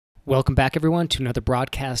Welcome back, everyone, to another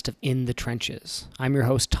broadcast of In the Trenches. I'm your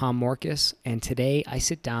host, Tom Morcus, and today I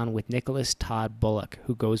sit down with Nicholas Todd Bullock,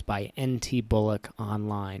 who goes by NT Bullock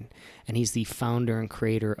online, and he's the founder and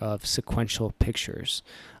creator of Sequential Pictures,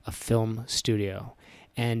 a film studio.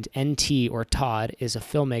 And NT, or Todd, is a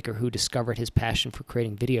filmmaker who discovered his passion for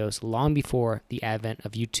creating videos long before the advent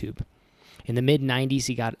of YouTube. In the mid-90s,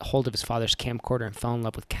 he got hold of his father's camcorder and fell in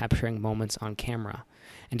love with capturing moments on camera.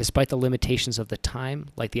 And despite the limitations of the time,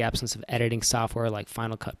 like the absence of editing software like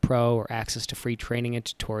Final Cut Pro or access to free training and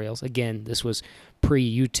tutorials, again, this was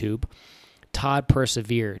pre-YouTube, Todd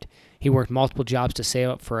persevered. He worked multiple jobs to save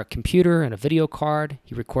up for a computer and a video card.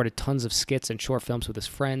 He recorded tons of skits and short films with his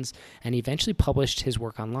friends, and he eventually published his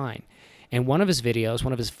work online. And one of his videos,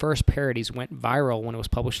 one of his first parodies, went viral when it was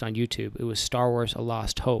published on YouTube. It was Star Wars: A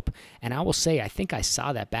Lost Hope. And I will say, I think I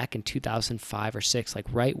saw that back in 2005 or 6, like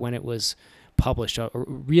right when it was published,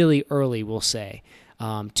 really early, we'll say,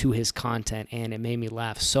 to his content, and it made me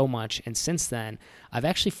laugh so much. And since then, I've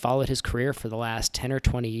actually followed his career for the last 10 or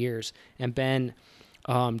 20 years and been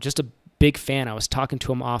just a big fan. I was talking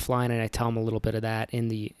to him offline, and I tell him a little bit of that in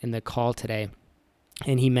the call today.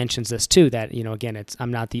 And he mentions this too, that, again, I'm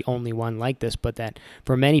not the only one like this, but that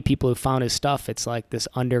for many people who found his stuff, it's like this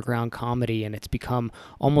underground comedy, and it's become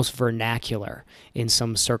almost vernacular in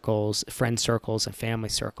some circles, friend circles and family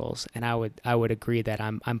circles. And I would agree that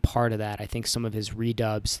I'm part of that. I think some of his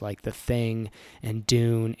redubs, like The Thing and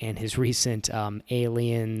Dune, and his recent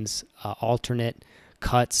Aliens alternate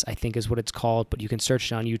cuts, I think is what it's called, but you can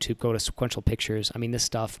search it on YouTube, go to Sequential Pictures. I mean, this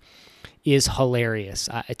stuff is hilarious,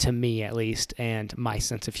 to me at least, and my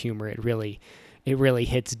sense of humor, it really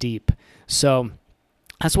hits deep. So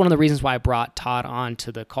that's one of the reasons why I brought Todd on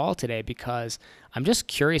to the call today, because I'm just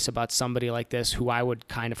curious about somebody like this who I would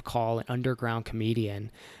kind of call an underground comedian,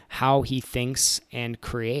 how he thinks and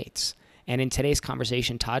creates. And in today's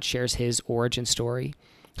conversation, Todd shares his origin story,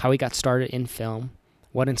 how he got started in film,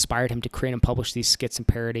 what inspired him to create and publish these skits and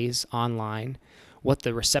parodies online, what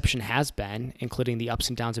the reception has been, including the ups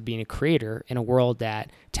and downs of being a creator in a world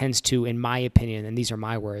that tends to, in my opinion, and these are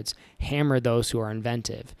my words, hammer those who are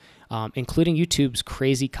inventive, including YouTube's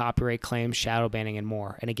crazy copyright claims, shadow banning, and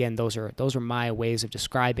more. And again, those are my ways of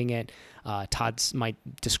describing it. Todd's might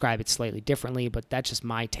describe it slightly differently, but that's just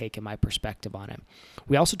my take and my perspective on it.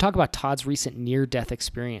 We also talk about Todd's recent near-death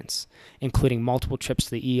experience, including multiple trips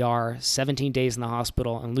to the ER, 17 days in the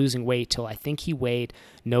hospital, and losing weight till I think he weighed,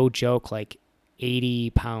 no joke, like 80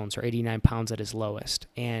 pounds or 89 pounds at his lowest,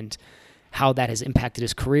 and how that has impacted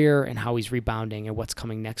his career and how he's rebounding and what's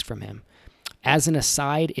coming next from him. As an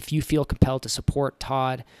aside, if you feel compelled to support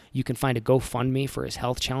Todd, you can find a GoFundMe for his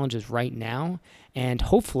health challenges right now, and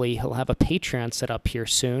hopefully he'll have a Patreon set up here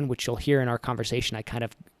soon, which you'll hear in our conversation. I kind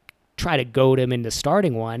of try to goad him into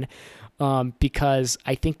starting one, because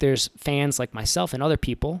I think there's fans like myself and other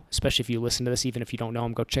people, especially if you listen to this, even if you don't know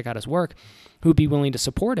him, go check out his work, who'd be willing to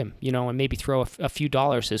support him, and maybe throw a few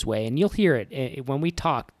dollars his way. And you'll hear it when we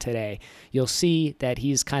talk today. You'll see that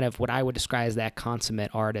he's kind of what I would describe as that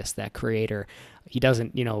consummate artist, that creator. He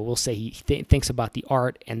doesn't, we'll say he thinks about the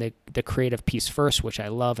art and the creative piece first, which I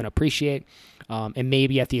love and appreciate, and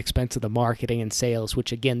maybe at the expense of the marketing and sales,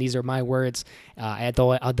 which again, these are my words,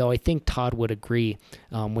 although I think Todd would agree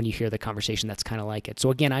when you hear the conversation, that's kind of like it. So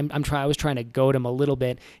again, I was trying to goad him a little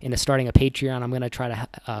bit into starting a Patreon. I'm going to try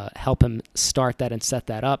to help him start that and set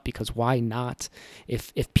that up, because why not?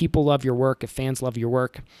 If people love your work, if fans love your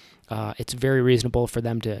work, it's very reasonable for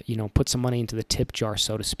them to, put some money into the tip jar,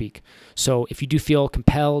 so to speak. So if you do feel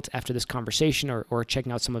compelled after this conversation or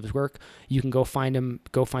checking out some of his work, you can go find the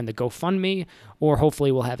GoFundMe, or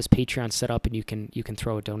hopefully we'll have his Patreon set up and you can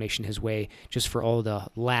throw a donation his way just for all the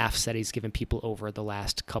laughs that he's given people over the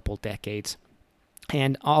last couple decades.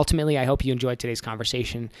 And ultimately, I hope you enjoyed today's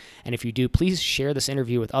conversation. And if you do, please share this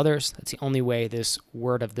interview with others. That's the only way this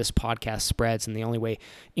word of this podcast spreads, and the only way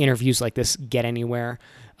interviews like this get anywhere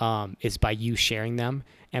is by you sharing them.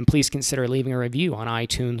 And please consider leaving a review on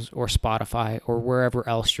iTunes or Spotify or wherever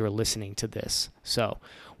else you're listening to this. So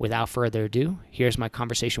without further ado, here's my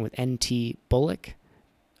conversation with NT Bullock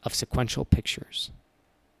of Sequential Pictures.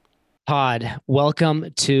 Todd,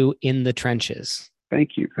 welcome to In the Trenches.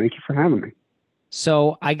 Thank you. Thank you for having me.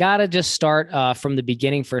 So I got to just start from the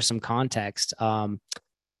beginning for some context.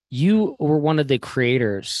 You were one of the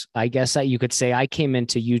creators, I guess that you could say. I came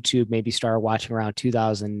into YouTube, maybe started watching around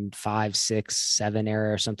 2005, 6, 7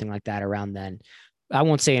 era or something like that around then. I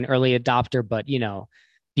won't say an early adopter, but,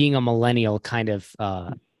 being a millennial kind of,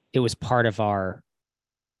 it was part of our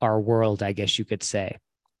world, I guess you could say.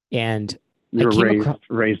 And you were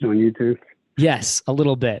raised on YouTube? Yes, a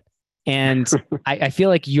little bit. And I feel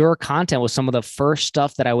like your content was some of the first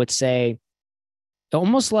stuff that I would say,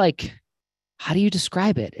 almost like, how do you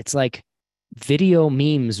describe it? It's like video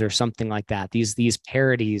memes or something like that. These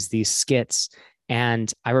parodies, these skits.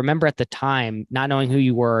 And I remember at the time not knowing who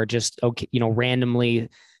you were, just okay, randomly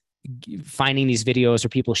finding these videos or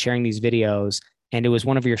people sharing these videos, and it was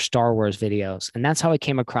one of your Star Wars videos, and that's how I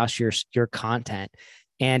came across your content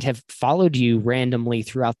and have followed you randomly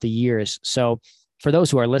throughout the years. So for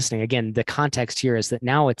those who are listening, again, the context here is that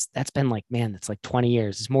now that's been like, man, that's like 20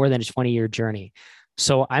 years. It's more than a 20-year journey.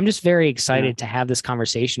 So I'm just very Yeah. excited to have this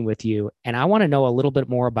conversation with you, and I want to know a little bit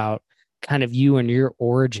more about kind of you and your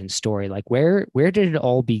origin story. Like where did it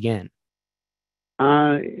all begin?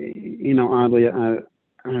 Oddly,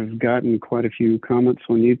 I've gotten quite a few comments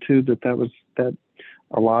on YouTube that was that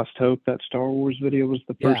a lost hope. That Star Wars video was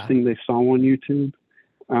the first Yeah. thing they saw on YouTube.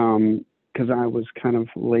 Because I was kind of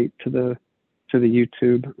late to the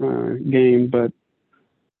YouTube game, but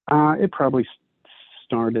it probably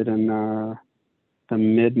started in the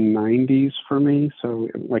mid '90s for me. So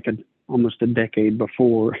like almost a decade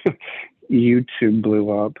before YouTube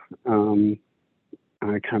blew up.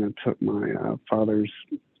 I kind of took my father's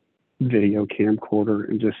video camcorder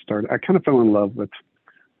and just started. I kind of fell in love with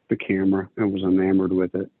the camera and was enamored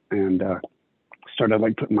with it, and started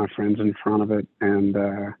like putting my friends in front of it and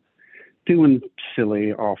doing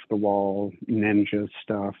silly off the wall ninja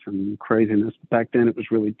stuff and craziness. Back then, it was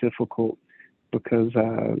really difficult because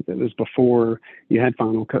it was before you had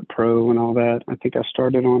Final Cut Pro and all that. I think I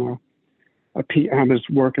started on I was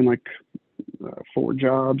working like 4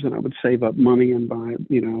 jobs, and I would save up money and buy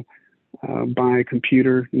a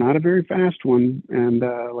computer, not a very fast one, and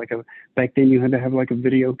back then you had to have like a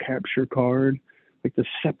video capture card, like the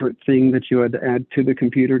separate thing that you had to add to the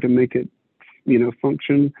computer to make it,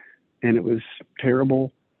 function, and it was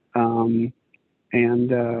terrible. And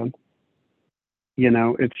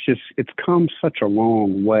it's come such a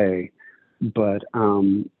long way, but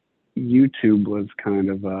YouTube was kind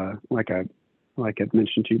of like I've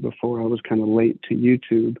mentioned to you before, I was kind of late to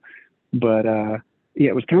YouTube, but yeah,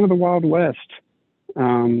 it was kind of the Wild West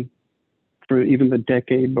um, for even the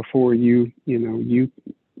decade before you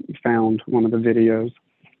found one of the videos.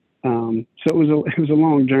 So it was a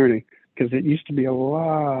long journey because it used to be a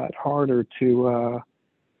lot harder to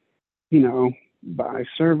buy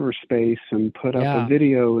server space and put up a Yeah.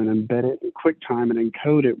 video and embed it in QuickTime and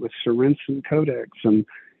encode it with Sorensen codecs. And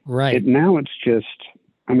Right. it's just,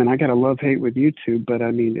 I mean, I got a love hate with YouTube, but I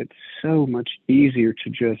mean, it's so much easier to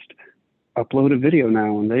just upload a video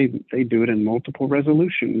now, and they do it in multiple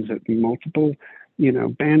resolutions at multiple,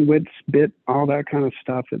 bandwidths, bit, all that kind of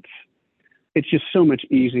stuff. It's just so much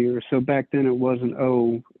easier. So back then it wasn't,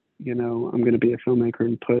 oh, I'm going to be a filmmaker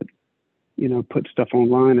and put stuff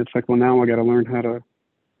online. It's like, well, now I got to learn how to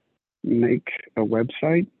make a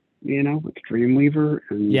website, with Dreamweaver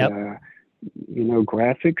and Yep.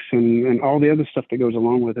 graphics and all the other stuff that goes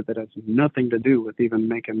along with it that has nothing to do with even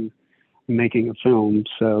making a film.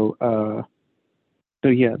 So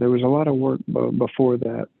yeah, there was a lot of work before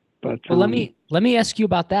that, but Well, let me ask you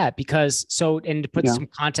about that, because and to put yeah. some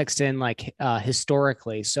context in, like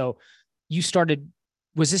historically. So you started,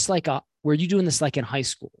 was this like were you doing this like in high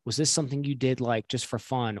school? Was this something you did like just for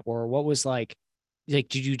fun, or what was like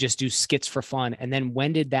did you just do skits for fun? And then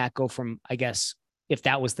when did that go from, I guess, if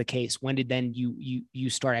that was the case, when did then you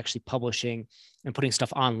start actually publishing and putting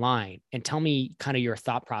stuff online? And tell me kind of your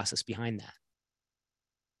thought process behind that.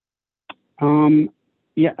 Um,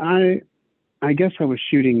 yeah, I guess I was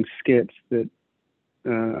shooting skits that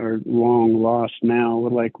are long lost now.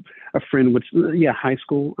 With like a friend would, yeah, high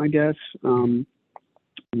school, I guess.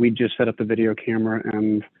 We just set up the video camera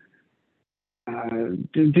and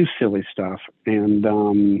do silly stuff. And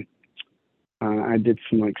I did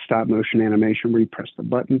some like stop motion animation where you press the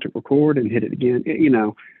button to record and hit it again.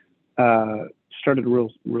 Uh, started real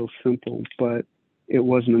simple, but it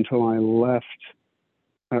wasn't until I left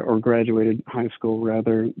or graduated high school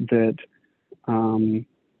rather that um,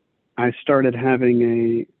 I started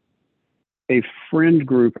having a friend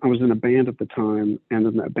group. I was in a band at the time, and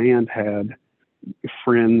then that band had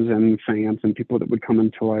friends and fans and people that would come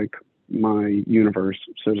into like my universe,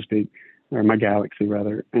 so to speak, or my galaxy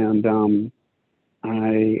rather. And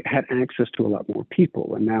I had access to a lot more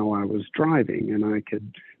people, and now I was driving, and I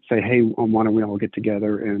could say, "Hey, why don't we all get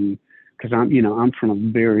together?" And because I'm from a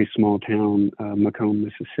very small town, Macomb,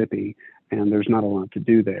 Mississippi, and there's not a lot to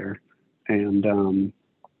do there, and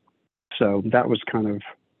so that was kind of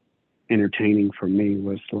entertaining for me.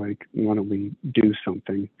 Was like, why don't we do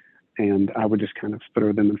something? And I would just kind of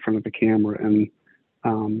throw them in front of the camera, and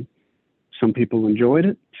um, some people enjoyed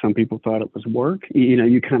it. Some people thought it was work. You know,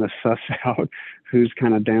 you kind of suss out who's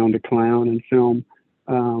kind of down to clown and film.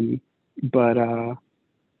 But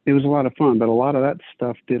it was a lot of fun. But a lot of that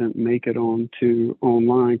stuff didn't make it onto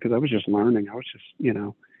online because I was just learning. I was just, you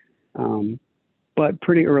know, but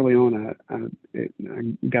pretty early on,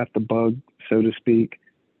 I got the bug, so to speak.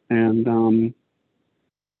 And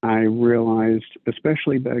I realized,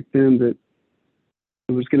 especially back then, that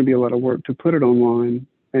it was going to be a lot of work to put it online.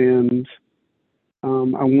 And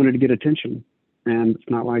I wanted to get attention. And it's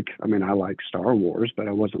not like, I mean, I like Star Wars, but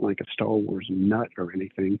I wasn't like a Star Wars nut or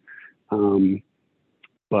anything.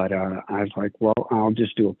 But I was like, well, I'll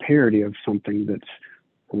just do a parody of something that's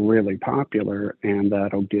really popular and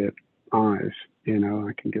that'll get eyes, you know,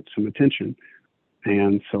 I can get some attention.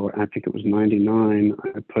 And so I think it was 99,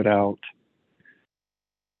 I put out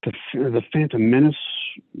the Phantom Menace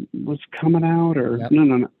was coming out, or Yep.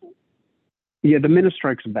 no. Yeah, The Menace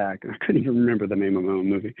Strikes Back. I couldn't even remember the name of my own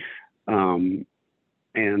movie. And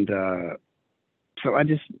so I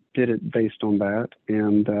just did it based on that.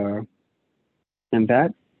 And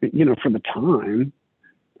that, you know, for the time,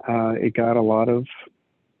 it got a lot of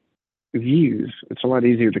views. It's a lot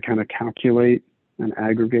easier to kind of calculate and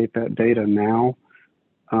aggregate that data now.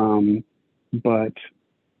 But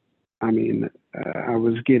I mean, I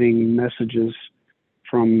was getting messages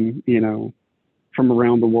from, you know, from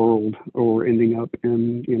around the world, or ending up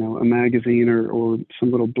in, you know, a magazine or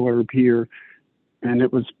some little blurb here. And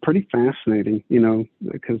it was pretty fascinating, you know,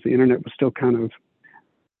 because the internet was still kind of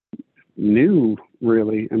new,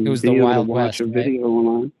 really, and It was the being able to Wild watch West, a right? video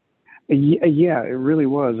online. Yeah, it really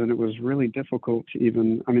was. And it was really difficult to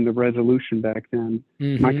even, I mean, the resolution back then, my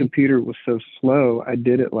Mm-hmm. computer was so slow, I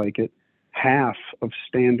did it like at half of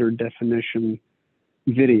standard definition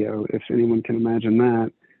video, if anyone can imagine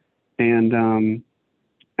that. And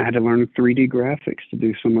I had to learn 3D graphics to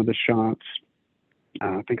do some of the shots.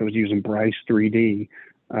 I think I was using Bryce 3D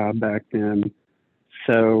back then.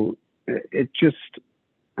 So it just,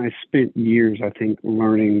 I spent years, I think,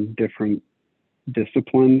 learning different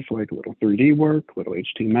disciplines, like a little 3D work, little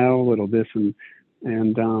HTML, little this, and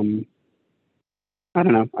I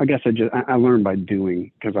don't know. I guess I learned by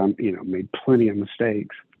doing, because I'm, you know, made plenty of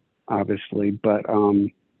mistakes, obviously, but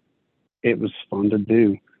it was fun to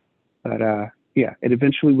do. But yeah, it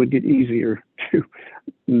eventually would get easier to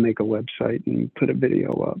make a website and put a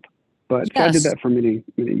video up. But so I did Yes. that for many,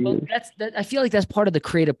 many Well, years. I feel like that's part of the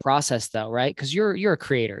creative process, though, right? Because you're a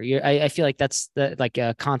creator. I feel like that's like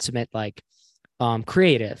a consummate like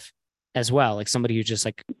creative as well, like somebody who just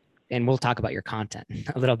like, and we'll talk about your content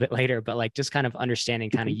a little bit later, but like just kind of understanding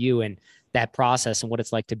kind of Mhm. you and that process and what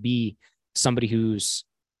it's like to be somebody who's,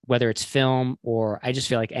 whether it's film or I just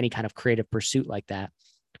feel like any kind of creative pursuit like that.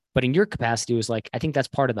 But in your capacity, it was like, I think that's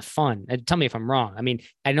part of the fun. And tell me if I'm wrong. I mean,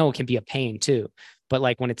 I know it can be a pain too, but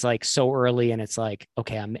like when it's like so early and it's like,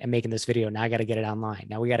 okay, I'm making this video. Now I got to get it online.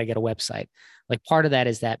 Now we got to get a website. Like part of that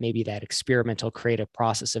is that maybe that experimental creative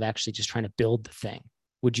process of actually just trying to build the thing.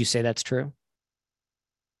 Would you say that's true?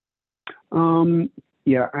 Um,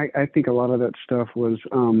 yeah, I think a lot of that stuff was,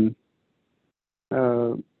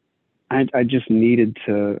 uh, I just needed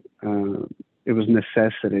to, it was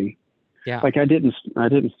necessity. Yeah. Like I didn't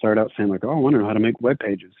start out saying like, oh, I wonder how to make web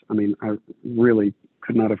pages. I mean, I really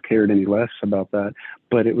could not have cared any less about that,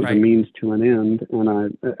 but it was a Right. means to an end.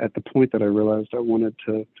 And at the point that I realized I wanted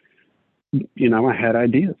to, you know, I had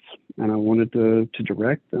ideas and I wanted to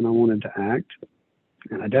direct and I wanted to act.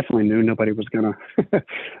 And I definitely knew nobody was going to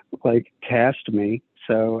like cast me.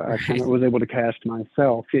 So I kind Right. of was able to cast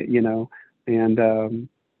myself, you know, and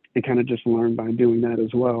kind of just learned by doing that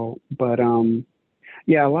as well. But,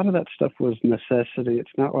 yeah, a lot of that stuff was necessity. It's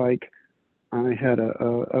not like I had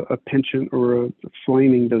a penchant or a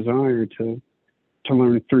flaming desire to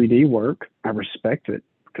learn 3D work. I respect it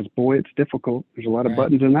because boy, it's difficult. There's a lot of Right.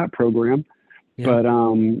 buttons in that program, Yeah.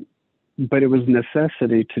 but it was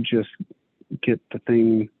necessity to just get the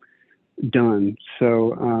thing done.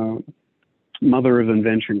 So mother of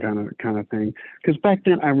invention kind of thing. Because back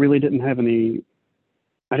then I really didn't have any.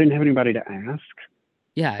 I didn't have anybody to ask.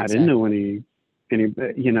 Yeah, I didn't know exactly. any,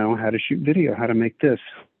 you know, how to shoot video, how to make this.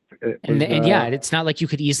 It was, And yeah, it's not like you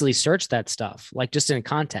could easily search that stuff, like just in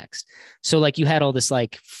context. So like you had all this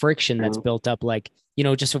like friction you that's know, built up, like, you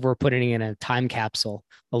know, just if we're putting it in a time capsule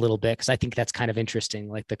a little bit, because I think that's kind of interesting,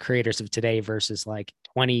 like the creators of today versus like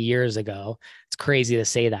 20 years ago. It's crazy to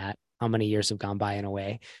say that how many years have gone by in a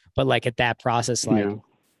way. But like at that process, like yeah.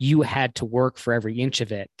 you had to work for every inch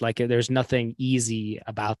of it. Like there's nothing easy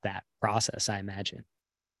about that process, I imagine.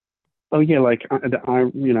 Oh yeah, like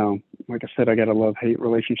you know, like I said, I got a love-hate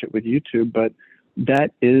relationship with YouTube, but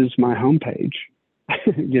that is my homepage.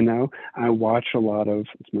 You know, I watch a lot of,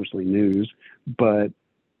 it's mostly news, but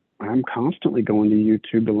I'm constantly going to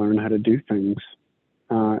YouTube to learn how to do things.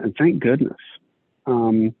 And thank goodness.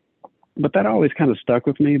 Um, but that always kind of stuck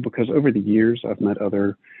with me because over the years I've met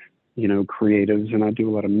other, creatives, and I do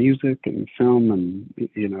a lot of music and film and,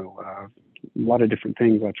 a lot of different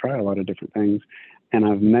things. I try a lot of different things. And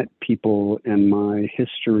I've met people in my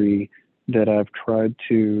history that I've tried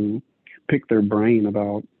to pick their brain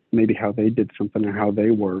about maybe how they did something or how they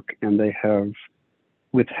work. And they have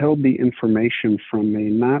withheld the information from me,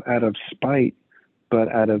 not out of spite, but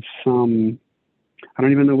out of some, I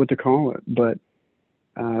don't even know what to call it, but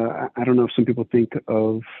I don't know if some people think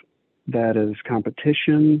of that as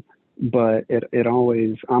competition, but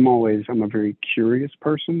I'm a very curious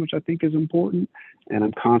person, which I think is important. And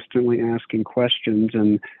I'm constantly asking questions,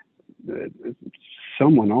 and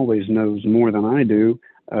someone always knows more than I do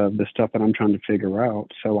of the stuff that I'm trying to figure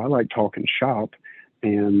out. So I like talking shop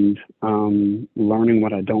and learning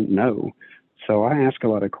what I don't know. So I ask a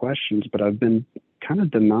lot of questions, but I've been kind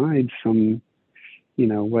of denied some,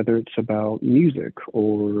 whether it's about music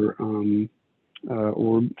or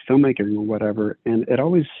filmmaking or whatever. And it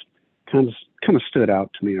always kind of stood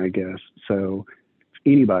out to me, I guess. So if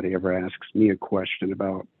anybody ever asks me a question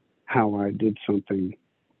about how I did something,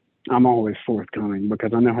 I'm always forthcoming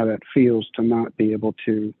because I know how that feels to not be able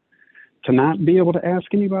to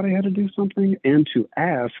ask anybody how to do something, and to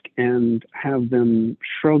ask and have them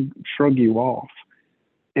shrug you off.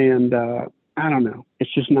 And I don't know,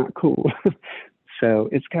 it's just not cool. So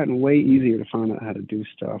it's gotten way easier to find out how to do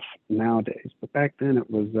stuff nowadays. But back then it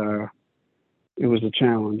was a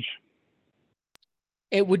challenge.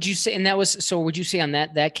 Would you say, and that was, so would you say on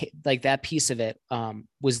like that piece of it,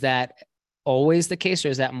 was that always the case, or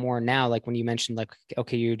is that more now? Like when you mentioned like,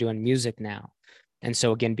 okay, you're doing music now. And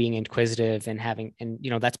so again, being inquisitive and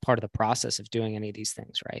that's part of the process of doing any of these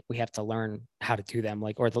things, right? We have to learn how to do them,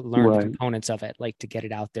 like, or learn the Right. components of it, like to get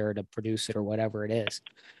it out there, to produce it or whatever it is.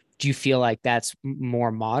 Do you feel like that's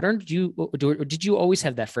more modern? Did you always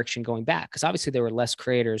have that friction going back? Because obviously there were less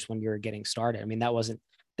creators when you were getting started. I mean, that wasn't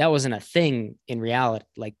a thing in reality.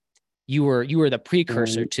 Like you were the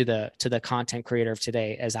precursor Right. to the content creator of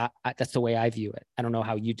today. As that's the way I view it. I don't know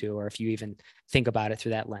how you do, or if you even think about it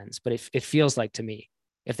through that lens, but it feels like to me,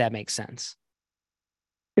 if that makes sense.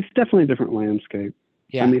 It's definitely a different landscape.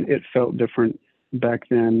 I Yeah. mean, it felt different back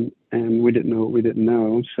then, and we didn't know what we didn't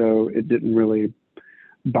know, so it didn't really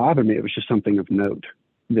bother me. It was just something of note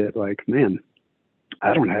that, like, man,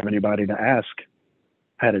 I don't have anybody to ask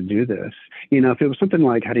how to do this. If it was something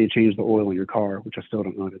like, how do you change the oil in your car, which I still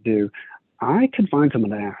don't know how to do, I could find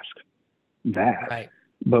someone to ask that. Right.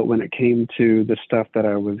 But when it came to the stuff that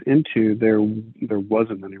I was into, there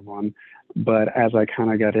wasn't anyone. But as I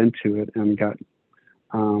kind of got into it and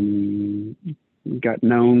um, got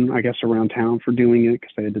known, I guess, around town for doing it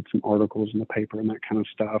because I did some articles in the paper and that kind of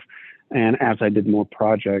stuff. And as I did more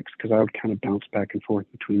projects, because I would kind of bounce back and forth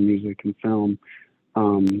between music and film,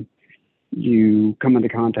 um, you come into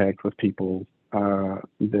contact with people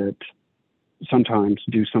that sometimes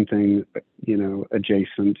do something,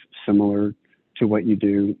 adjacent, similar to what you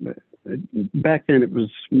do. Back then, it was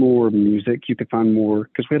more music. You could find more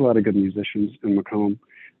because we had a lot of good musicians in Macomb,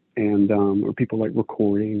 and or people like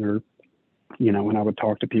recording, or when I would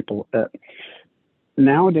talk to people.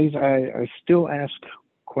 Nowadays, I still ask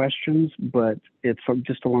questions, but it's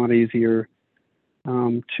just a lot easier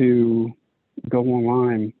to go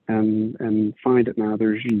online and find it now.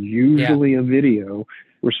 There's Yeah. usually a video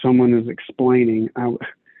where someone is explaining, and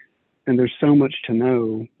there's so much to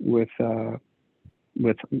know with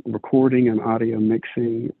recording and audio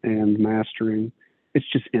mixing and mastering. It's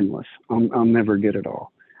just endless. I'll never get it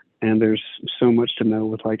all. And there's so much to know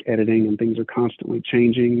with like editing, and things are constantly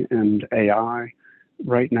changing, and AI.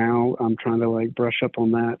 Right now, I'm trying to like brush up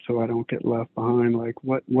on that so I don't get left behind. Like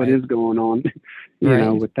what Right. is going on,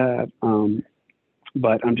 Right. with that.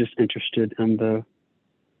 But I'm just interested in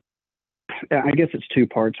I guess it's two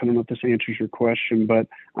parts. I don't know if this answers your question, but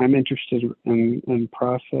I'm interested in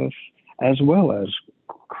process as well as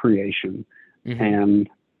creation. Mm-hmm. And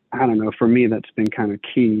I don't know, for me, that's been kind of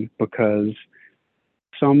key because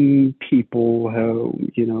some people have,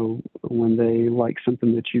 when they like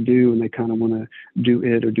something that you do and they kind of want to do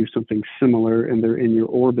it or do something similar, and they're in your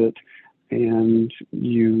orbit and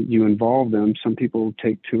you involve them, some people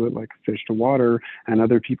take to it like a fish to water, and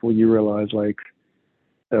other people you realize like,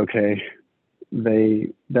 okay,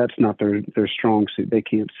 that's not their strong suit. They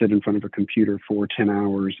can't sit in front of a computer for 10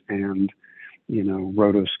 hours and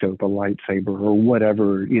rotoscope a lightsaber or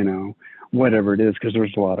whatever, whatever it is, because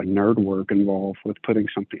there's a lot of nerd work involved with putting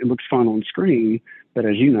something. It looks fun on screen, but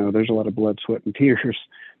as you know, there's a lot of blood, sweat, and tears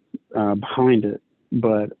behind it.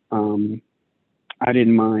 But I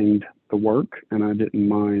didn't mind the work, and I didn't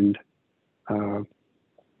mind uh,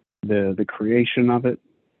 the creation of it,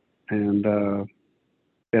 and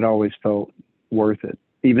it always felt worth it,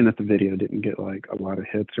 even if the video didn't get like a lot of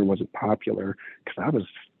hits or wasn't popular. Because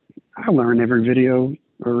I learned every video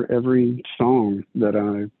or every song that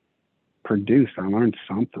I produce, I learned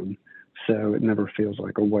something. So it never feels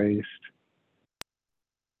like a waste.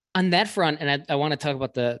 On that front, and I want to talk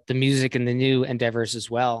about the music and the new endeavors as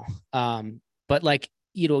well. But like,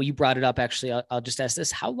 you brought it up actually. I'll just ask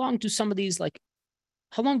this: how long did some of these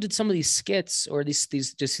skits or these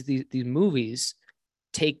movies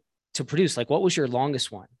take to produce? Like, what was your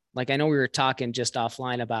longest one? Like, I know we were talking just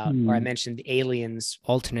offline about, or I mentioned the Aliens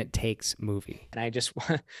alternate takes movie, and I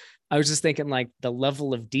was just thinking like the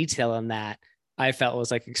level of detail in that I felt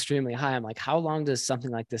was like extremely high. I'm like, how long does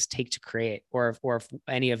something like this take to create, or if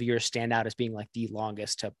any of yours stand out as being like the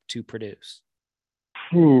longest to produce?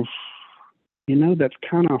 Oof. That's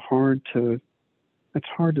kind of hard to. That's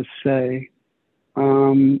hard to say.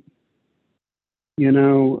 Um, you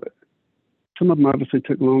know, some of them obviously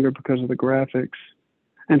took longer because of the graphics,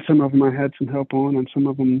 and some of them I had some help on, and some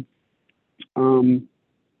of them, um,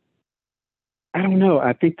 I don't know.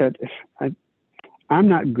 I think that I, I'm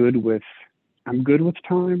not good with. I'm good with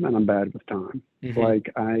time, and I'm bad with time. Mm-hmm. Like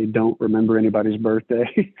I don't remember anybody's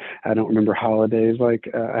birthday. I don't remember holidays. Like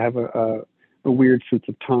I have a weird sense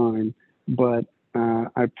of time, but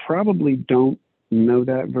I probably don't know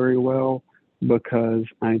that very well because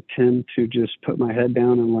I tend to just put my head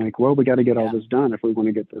down and like, well, we got to get all Yeah. this done if we want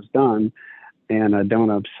to get this done, and I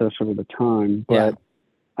don't obsess over the time. Yeah.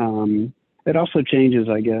 But it also changes,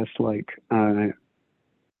 I guess. Like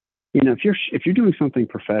if you're doing something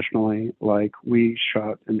professionally, like we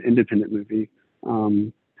shot an independent movie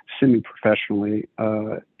semi-professionally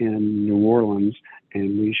in New Orleans,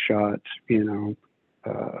 and we shot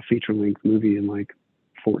a feature-length movie in like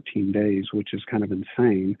 14 days, which is kind of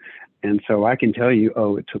insane. And so I can tell you,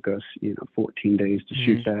 oh, it took us 14 days to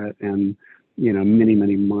shoot Mm-hmm. that, and many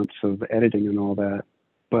many months of editing and all that.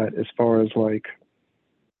 But as far as like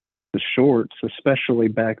the shorts, especially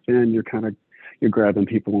back then, you're grabbing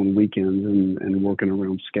people on weekends and working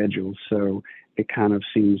around schedules. So it kind of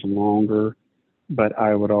seems longer. But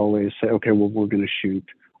I would always say, okay, well, we're going to shoot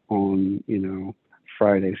on,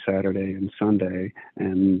 Friday, Saturday, and Sunday.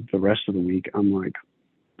 And the rest of the week, I'm like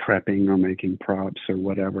prepping or making props or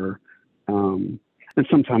whatever. And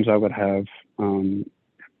sometimes I would have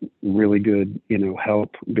really good,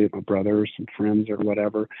 help, be it my brother or some friends or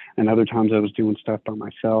whatever. And other times I was doing stuff by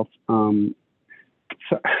myself.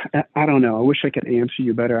 So I don't know. I wish I could answer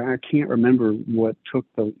you better. I can't remember what took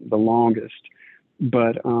the longest,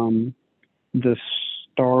 but the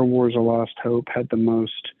Star Wars: A Lost Hope had the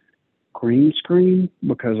most green screen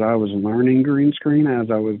because I was learning green screen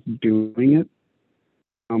as I was doing it,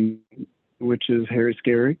 um, which is very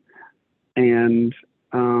scary. And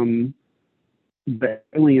the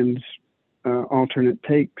Aliens alternate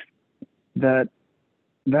takes that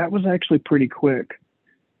that was actually pretty quick,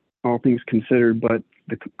 all things considered, but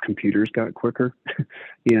the computers got quicker,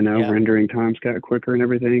 Yeah. rendering times got quicker and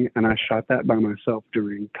everything. And I shot that by myself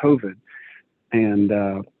during COVID.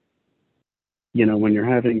 And, when you're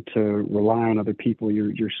having to rely on other people,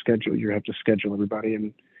 your schedule, you have to schedule everybody.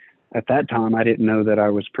 And at that time, I didn't know that I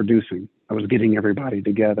was producing. I was getting everybody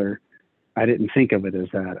together. I didn't think of it as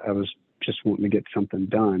that. I was just wanting to get something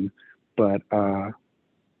done. But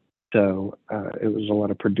it was a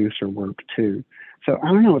lot of producer work too. So I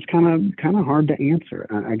don't know. It's kind of hard to answer.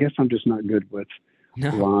 I guess I'm just not good with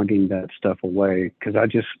No. logging that stuff away because I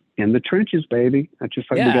just in the trenches, baby. I just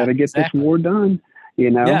like we got Yeah, to get this exactly. war done.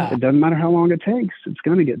 Yeah. It doesn't matter how long it takes. It's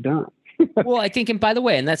going to get done. Well, I think, and by the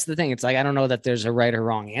way, and that's the thing, it's like, I don't know that there's a right or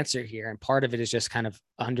wrong answer here. And part of it is just kind of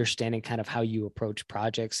understanding kind of how you approach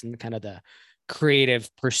projects and kind of the creative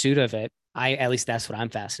pursuit of it. At least that's what I'm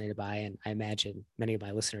fascinated by. And I imagine many of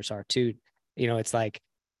my listeners are too. It's like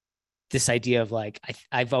this idea of like,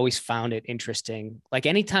 I've always found it interesting. Like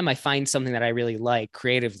anytime I find something that I really like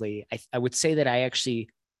creatively, I would say that I actually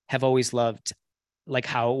have always loved like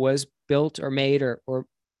how it was built or made or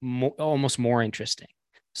almost more interesting.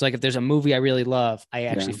 So like if there's a movie I really love, I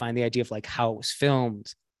Yeah. actually find the idea of like how it was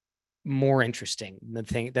filmed more interesting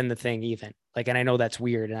than the thing even. Like, and I know that's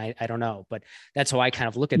weird and I don't know, but that's how I kind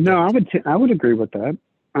of look at No, things. I would agree with that.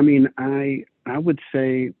 I mean, I would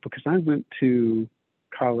say because I went to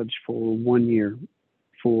college for 1 year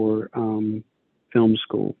for film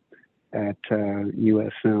school at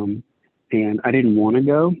USM, and I didn't want to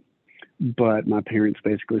go, but my parents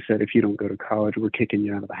basically said, if you don't go to college, we're kicking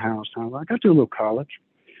you out of the house. And I was like, I'll do a little college.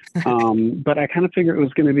 But I kind of figured it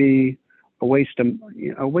was going to be a waste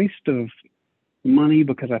of money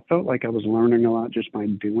because I felt like I was learning a lot just by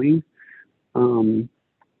doing. Um,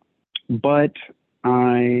 but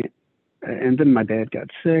I, and then my dad got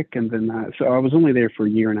sick, and then so I was only there for a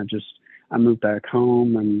year, and I moved back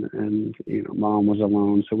home, and mom was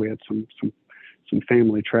alone, so we had some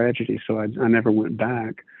family tragedy, so I never went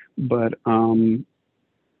back. But I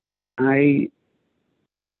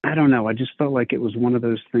I don't know. I just felt like it was one of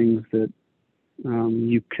those things that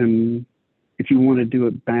you can, if you want to do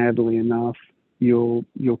it badly enough, you'll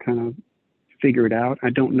kind of figure it out. I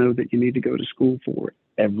don't know that you need to go to school for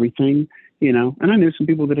everything, And I knew some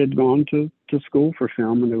people that had gone to school for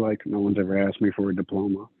film, and they're like, no one's ever asked me for a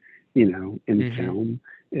diploma, in film.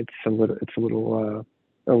 It's a little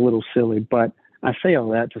silly. But I say all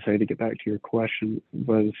that to say, to get back to your question,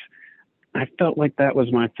 was I felt like that was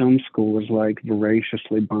my film school, was like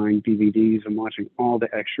voraciously buying DVDs and watching all the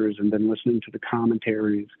extras and then listening to the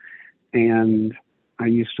commentaries. And I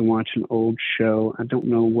used to watch an old show. I don't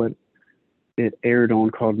know what it aired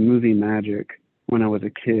on, called Movie Magic, when I was a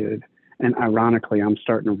kid. And ironically, I'm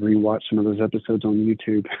starting to rewatch some of those episodes on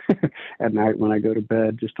YouTube at night when I go to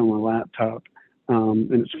bed, just on my laptop.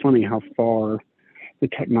 And it's funny how far the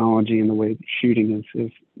technology and the way shooting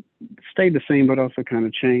is stayed the same, but also kind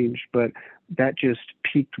of changed. But that just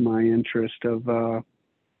piqued my interest of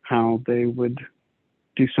how they would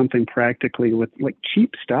do something practically with like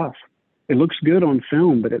cheap stuff. It looks good on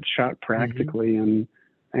film, but it's shot practically, and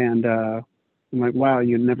I'm like, wow,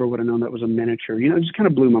 you never would have known that was a miniature. It just kind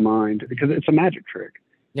of blew my mind because it's a magic trick.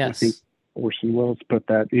 I think Yes. Orson Welles put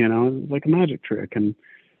that, like a magic trick, and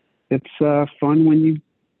it's fun when you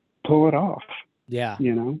pull it off. Yeah.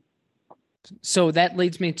 You know. So that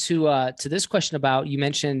leads me to this question about, you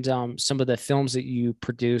mentioned some of the films that you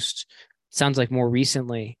produced. Sounds like more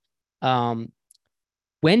recently. When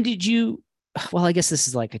did you? Well, I guess this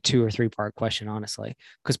is like a 2 or 3 part question, honestly,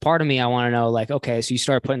 because part of me I want to know, like, okay, so you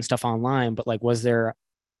started putting stuff online, but like, was there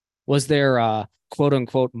a quote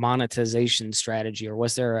unquote monetization strategy, or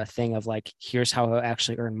was there a thing of like, here's how I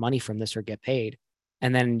actually earn money from this or get paid?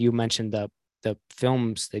 And then you mentioned the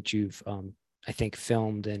films that you've I think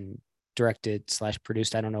filmed and directed /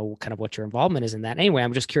 produced. I don't know kind of what your involvement is in that. Anyway,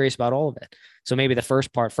 I'm just curious about all of it. So maybe the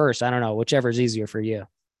first part first. I don't know, whichever is easier for you.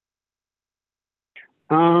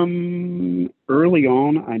 Early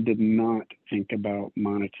on, I did not think about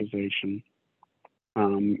monetization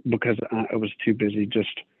because I was too busy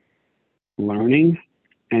just learning.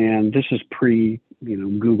 And this is pre,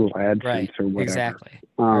 Google AdSense Right. or whatever. Exactly.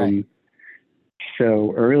 Right. Um,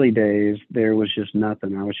 so early days, there was just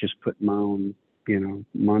nothing. I was just putting my own,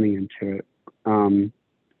 money into it.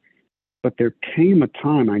 But there came a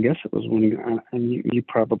time, I guess it was when, and you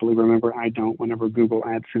probably remember, I don't, whenever Google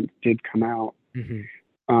AdSense did come out, Mm-hmm.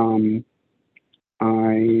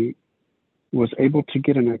 I was able to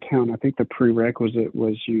get an account. I think the prerequisite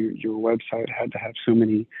was your website had to have so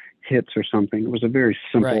many hits or something. It was a very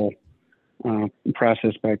simple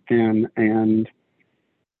process back then, and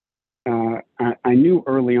I knew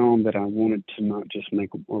early on that I wanted to not just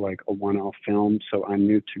make like a one-off film, so I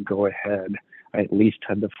knew to go ahead. I at least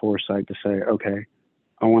had the foresight to say, okay,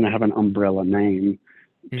 I want to have an umbrella name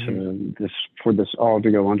to this for this all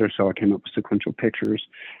to go under. So I came up with Sequential Pictures,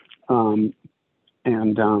 and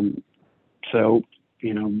so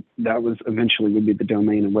that was eventually would be the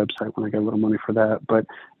domain and website when I got a little money for that. But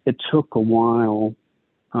it took a while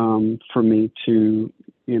for me to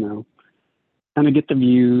kind of get the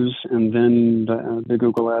views, and then the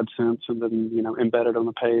Google AdSense, and then embedded on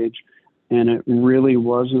the page. And it really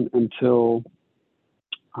wasn't until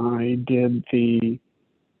I did the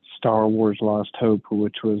Star Wars Lost Hope,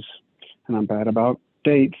 which was, and I'm bad about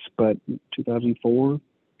dates, but 2004,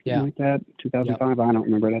 something like that, 2005. I don't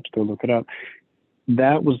remember. I'd have to go look it up.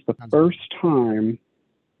 That was the first time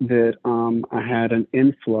that I had an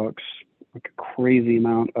influx, like a crazy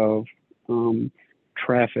amount of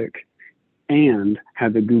traffic, and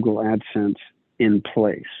had the Google AdSense in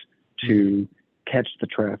place to catch the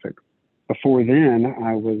traffic. Before then,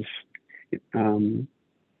 I was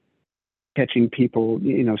catching people,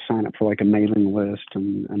 sign up for like a mailing list,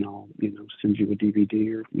 and I'll, send you a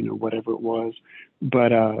DVD or, whatever it was.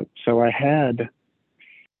 But so I had,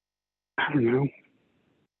 I don't know,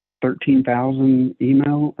 13,000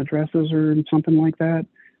 email addresses or something like that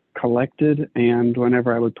collected. And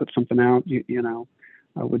whenever I would put something out,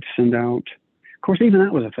 I would send out, of course, even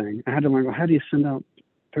that was a thing. I had to learn, well, how do you send out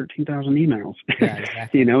 13,000 emails, Yeah, you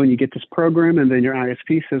exactly. know, and you get this program and then your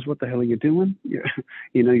ISP says, what the hell are you doing?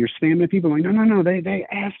 You know, you're spamming people like, no, no, no, they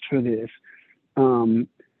asked for this. Um,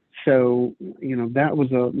 so, you know, that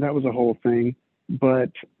was a whole thing,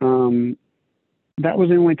 but, that was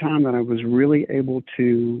the only time that I was really able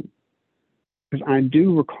to, because I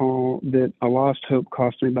do recall that A Lost Hope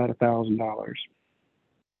cost me about $1,000,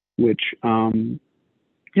 which,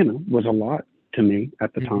 you know, was a lot to me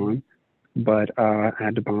at the Hmm. time. But I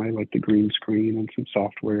had to buy like the green screen and some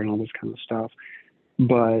software and all this kind of stuff.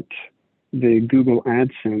 But the Google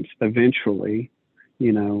AdSense eventually,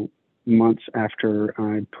 you know, months after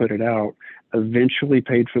I put it out, eventually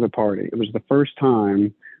paid for the party. It was the first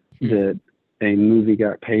time Hmm. that a movie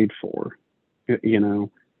got paid for, you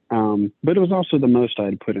know. But it was also the most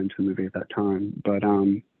I'd put into a movie at that time. But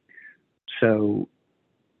so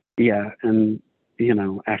yeah, and you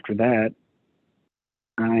know, after that,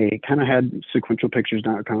 I kind of had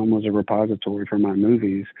sequentialpictures.com was a repository for my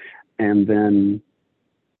movies, and then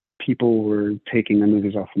people were taking the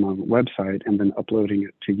movies off of my website and then uploading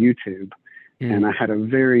it to YouTube. And I Hmm. had a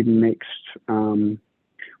very mixed,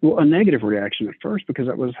 well, a negative reaction at first because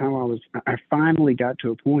that was how I was. I finally got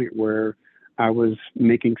to a point where I was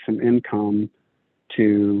making some income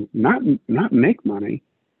to not make money,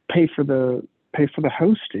 pay for the pay for the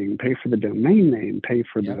hosting, pay for the domain name,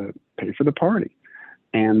 Yep. pay for the party,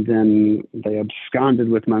 and then they absconded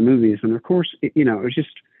with my movies. And of course, you know, it was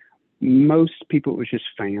just most people, it was just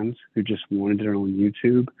fans who just wanted it on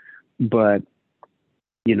YouTube. But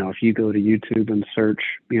you know, if you go to YouTube and search,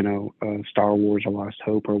 you know, Star Wars: A Lost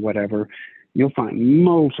Hope or whatever, you'll find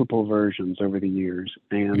multiple versions over the years,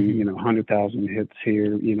 and Hmm. you know, 100,000 hits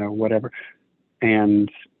here, you know, whatever.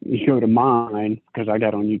 And you go to mine because I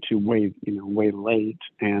got on YouTube way, you know, way late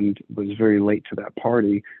and was very late to that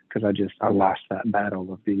party because I lost that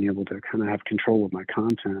battle of being able to kind of have control of my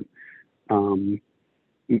content. Um,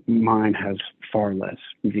 Mine has far less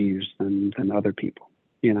views than other people,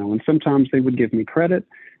 you know, and sometimes they would give me credit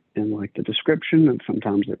in like the description, and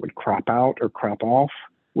sometimes it would crop out or crop off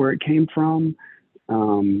where it came from.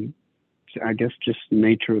 Um, I guess just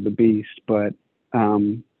nature of the beast, but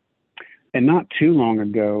and not too long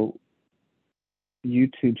ago,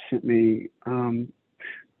 YouTube sent me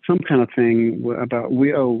some kind of thing about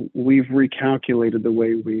we've recalculated the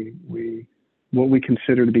way we what we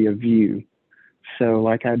consider to be a view. So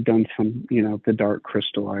like I'd done some, you know, the Dark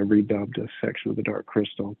Crystal. I redubbed a section of the Dark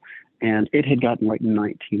Crystal, and it had gotten like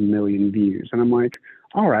 19 million views. And I'm like,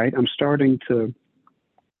 all right, I'm starting to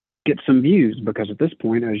get some views because at this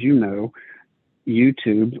point, as you know,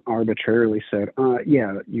 YouTube arbitrarily said,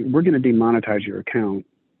 yeah, we're going to demonetize your account,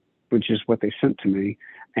 which is what they sent to me.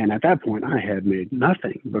 And at that point, I had made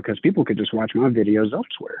nothing because people could just watch my videos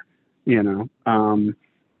elsewhere. You know,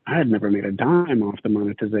 I had never made a dime off the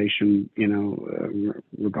monetization, you know,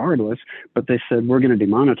 regardless. But they said, we're going to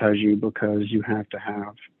demonetize you because you have to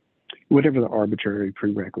have whatever the arbitrary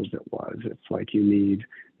prerequisite was. It's like you need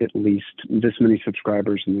at least this many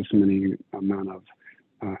subscribers and this many amount of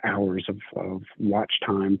hours of watch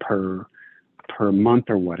time per month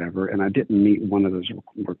or whatever, and I didn't meet one of those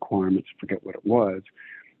requirements. Forget what it was,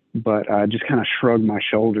 but I just kind of shrugged my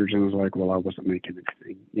shoulders and was like, "Well, I wasn't making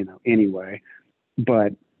anything, you know, anyway."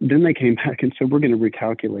 But then they came back and said, "We're going to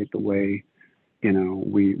recalculate the way, you know,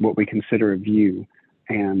 we what we consider a view."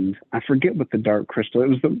 And I forget what the Dark Crystal. It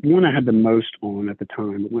was the one I had the most on at the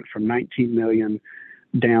time. It went from 19 million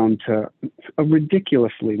down to a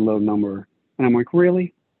ridiculously low number. And I'm like,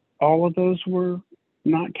 really? All of those were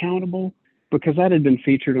not countable? Because that had been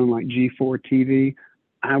featured on like G4 TV.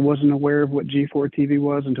 I wasn't aware of what G4 TV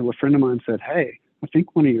was until a friend of mine said, hey, I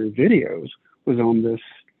think one of your videos was on this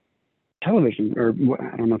television, or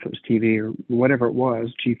I don't know if it was TV or whatever it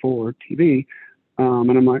was, G4 TV.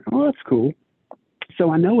 And I'm like, oh, that's cool.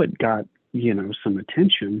 So I know it got, you know, some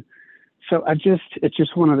attention. So it's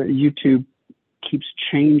just one of the YouTube keeps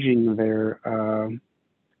changing their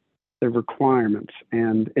requirements,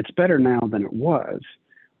 and it's better now than it was,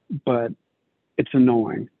 but it's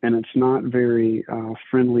annoying and it's not very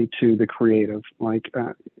friendly to the creative. Like,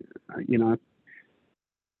 you know,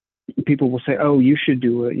 people will say, "Oh, you should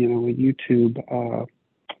do a, you know, a YouTube,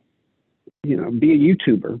 you know, be a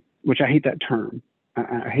YouTuber," which I hate that term.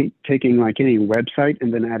 I hate taking like any website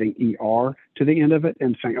and then adding er to the end of it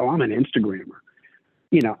and saying, "Oh, I'm an Instagrammer."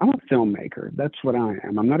 You know, I'm a filmmaker. That's what I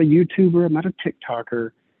am. I'm not a YouTuber. I'm not a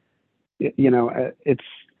TikToker. You know, it's,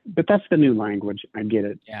 but that's the new language. I get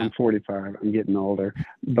it. Yeah. I'm 45. I'm getting older,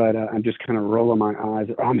 but I'm just kind of rolling my eyes.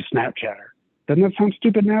 Oh, I'm a Snapchatter. Doesn't that sound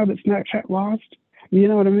stupid now that Snapchat lost? You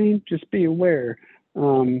know what I mean? Just be aware.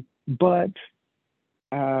 But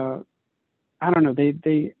uh, I don't know.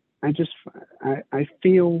 I just, I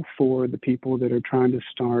feel for the people that are trying to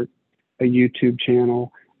start a YouTube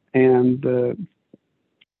channel and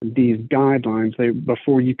these guidelines.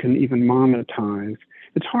 Before you can even monetize,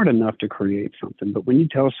 it's hard enough to create something. But when you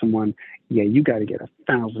tell someone, yeah, you got to get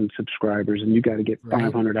 1,000 subscribers and you got to get Right.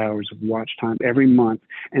 500 hours of watch time every month,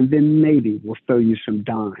 and then maybe we'll throw you some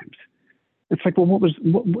dimes. It's like, well,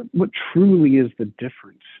 what truly is the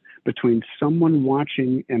difference between someone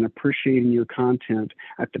watching and appreciating your content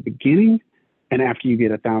at the beginning and after you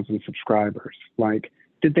get 1,000 subscribers? Like,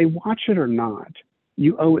 did they watch it or not?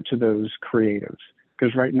 You owe it to those creatives.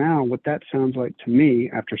 Because right now, what that sounds like to me,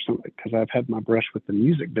 after some, because I've had my brush with the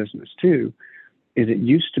music business too, is it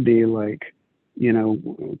used to be like,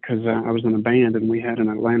 because I was in a band and we had an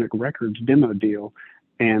Atlantic Records demo deal.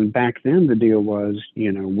 And back then the deal was,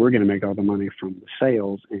 we're going to make all the money from the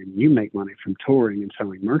sales and you make money from touring and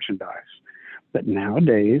selling merchandise. But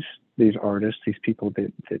nowadays, these artists, these people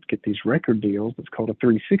that get these record deals, it's called a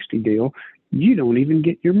 360 deal, you don't even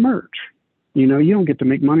get your merch. You don't get to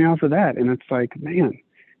make money off of that. And it's like, man,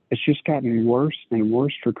 it's just gotten worse and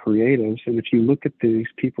worse for creatives. And if you look at these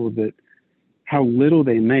people that, how little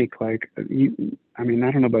they make, like, I mean,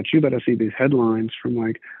 I don't know about you, but I see these headlines from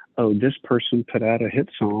like, oh, this person put out a hit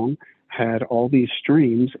song, had all these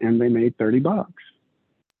streams, and they made $30.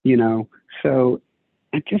 So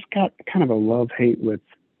I just got kind of a love-hate with,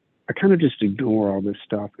 I kind of just ignore all this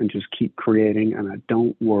stuff and just keep creating, and I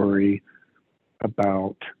don't worry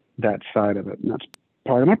about that side of it. And that's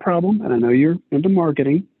part of my problem. And I know you're into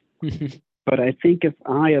marketing, but I think if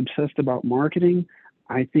I obsessed about marketing,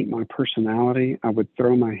 I think my personality, I would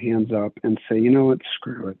throw my hands up and say, you know what,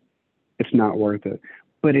 screw it. It's not worth it.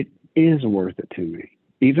 But it is worth it to me.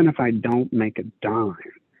 Even if I don't make a dime,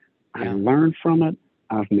 I Yeah. learn from it.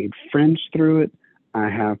 I've made friends through it. I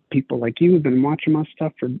have people like you who've been watching my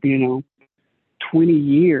stuff for, 20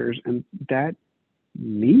 years, and that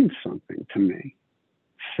means something to me.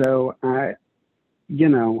 So I'm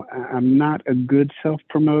not a good self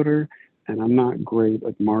promoter and I'm not great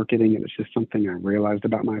at marketing. And it's just something I realized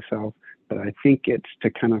about myself. But I think it's to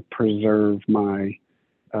kind of preserve my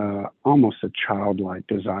almost a childlike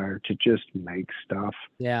desire to just make stuff,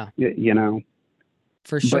 Yeah,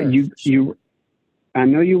 for But sure. For sure. I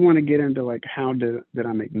know you want to get into like did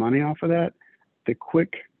I make money off of that? The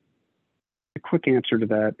quick answer to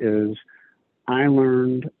that is I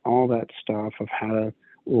learned all that stuff of how to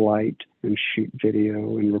light and shoot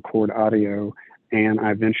video and record audio. And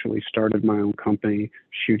I eventually started my own company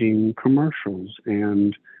shooting commercials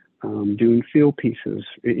and doing field pieces.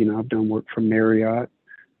 I've done work for Marriott,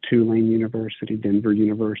 Tulane University, Denver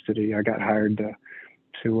University. I got hired to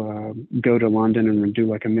go to London and do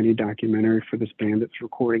like a mini documentary for this band that's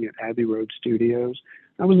recording at Abbey Road Studios.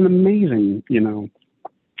 That was an amazing,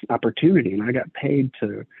 opportunity, and I got paid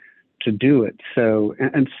to do it. So,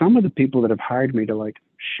 and some of the people that have hired me to like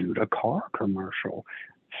shoot a car commercial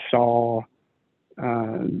saw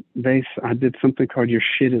I did something called Your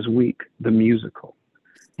Shit Is Weak, the musical,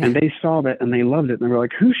 and they saw that and they loved it, and they were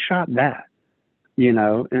like, "Who shot that?" And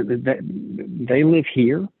they live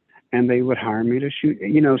here, and they would hire me to shoot.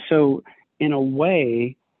 So in a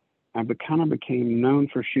way, I kind of became known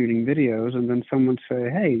for shooting videos, and then someone say,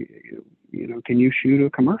 "Hey, can you shoot a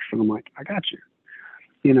commercial?" I'm like, "I got you."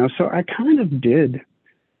 So I kind of did.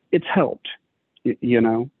 It's helped,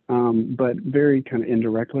 but very kind of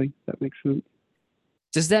indirectly. That makes sense.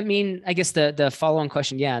 Does that mean, I guess the follow-on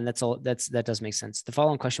question, yeah, and that's all, that does make sense. The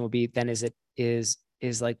follow-on question will be then, is it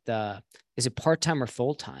part-time or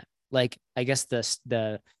full-time? Like, I guess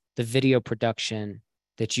the video production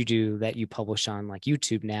that you do, that you publish on like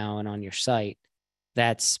YouTube now and on your site,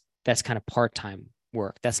 that's kind of part-time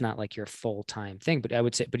work. That's not like your full-time thing, but I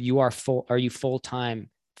would say, but are you full-time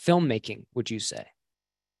filmmaking, would you say?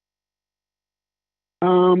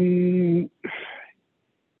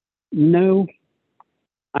 No.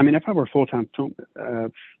 I mean, if I were full-time film,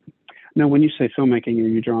 no, when you say filmmaking, are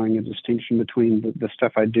you drawing a distinction between the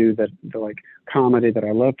stuff I do, the like comedy that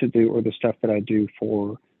I love to do, or the stuff that I do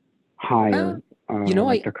for hire,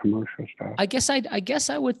 like the commercial stuff? I guess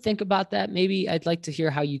I would think about that. Maybe I'd like to hear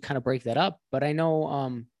how you kind of break that up, but I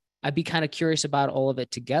know I'd be kind of curious about all of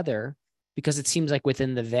it together, because it seems like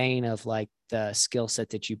within the vein of like the skill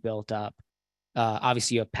set that you built up.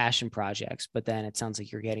 Obviously you have passion projects, but then it sounds like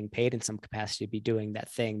you're getting paid in some capacity to be doing that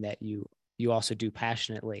thing that you also do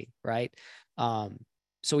passionately, right?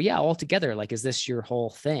 So yeah, altogether, like, is this your whole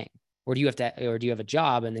thing? Or do you have a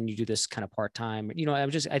job and then you do this kind of part-time?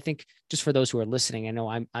 I think just for those who are listening, I know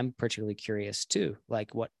I'm particularly curious too.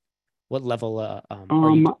 Like what level are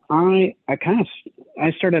you?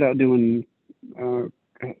 I started out doing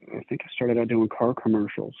I think I started out doing car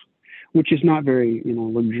commercials, which is not very,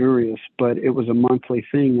 luxurious, but it was a monthly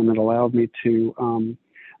thing, and it allowed me to.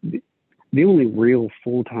 The, the only real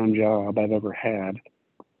full-time job I've ever had.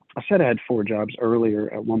 I said I had four jobs earlier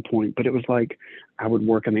at one point, but it was like I would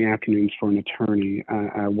work in the afternoons for an attorney.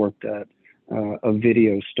 I worked at a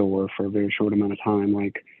video store for a very short amount of time,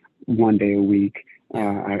 like one day a week.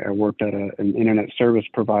 I worked at an internet service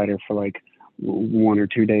provider for like 1 or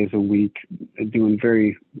 2 days a week, doing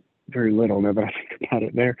very, very little now that I think about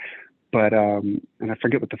it there. But, and I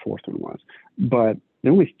forget what the fourth one was. But the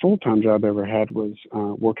only full time job I ever had was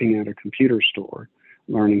working at a computer store,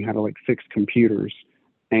 learning how to like fix computers.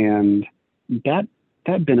 And that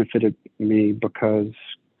benefited me because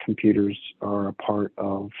computers are a part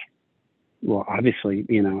of, well, obviously,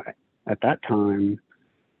 at that time,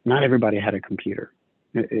 not everybody had a computer,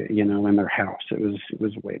 in their house. It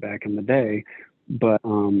was way back in the day. But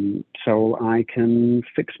so I can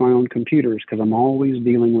fix my own computers because I'm always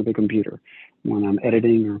dealing with a computer when I'm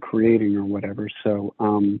editing or creating or whatever. So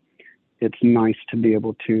it's nice to be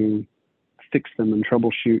able to fix them and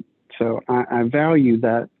troubleshoot. So I value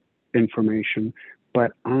that information,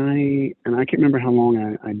 but I can't remember how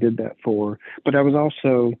long I did that for, but I was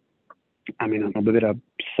also, I'm a bit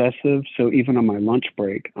obsessive. So even on my lunch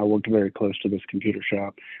break, I worked very close to this computer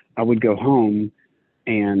shop. I would go home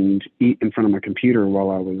and eat in front of my computer while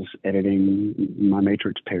I was editing my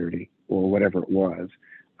Matrix parody or whatever it was.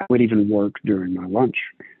 I would even work during my lunch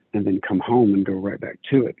and then come home and go right back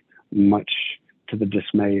to it, much to the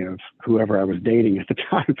dismay of whoever I was dating at the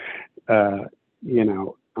time.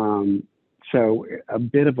 So a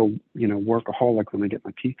bit of a, workaholic when I get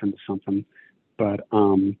my teeth into something, but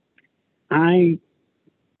I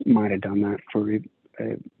might have done that for a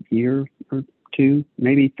year or two,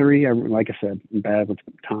 maybe three. Like I said, I'm bad with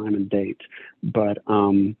time and dates, but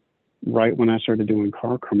right when I started doing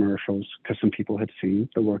car commercials, because some people had seen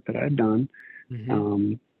the work that I had done,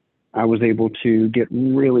 I was able to get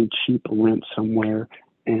really cheap rent somewhere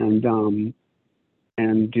and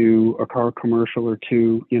do a car commercial or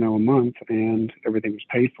two, a month, and everything was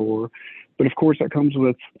paid for. But of course, that comes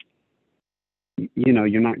with,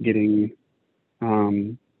 you're not getting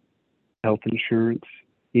health insurance.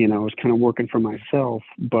 I was kind of working for myself,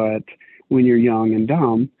 but when you're young and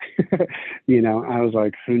dumb, I was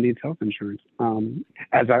like, who needs health insurance?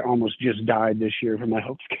 As I almost just died this year from my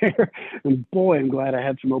health care. And boy, I'm glad I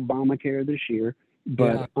had some Obamacare this year.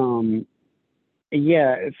 But so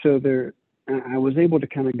I was able to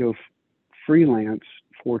kind of go freelance,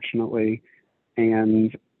 fortunately,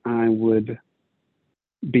 and I would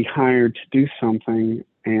be hired to do something.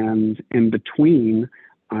 And in between,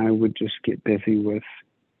 I would just get busy with,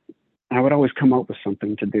 I would always come up with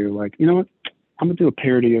something to do. Like, you know what, I'm going to do a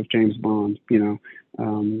parody of James Bond,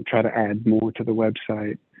 try to add more to the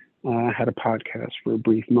website. I had a podcast for a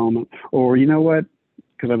brief moment. Or, you know what,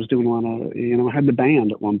 because I was doing a lot of, I had the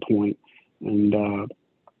band at one point, and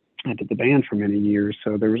I did the band for many years.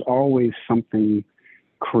 So there was always something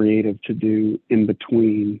creative to do in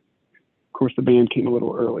between. Of course, the band came a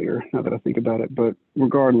little earlier, now that I think about it. But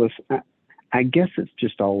regardless, I guess it's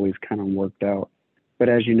just always kind of worked out. But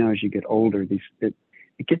as you know, as you get older, it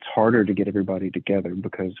gets harder to get everybody together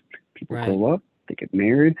because people grow up, they get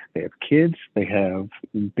married, they have kids, they have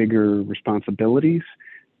bigger responsibilities.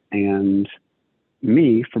 And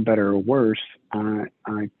me, for better or worse, I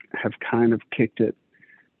have kind of kicked it.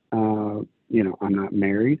 I'm not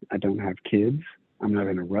married. I don't have kids. I'm not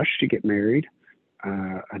in a rush to get married.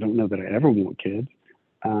 I don't know that I ever want kids.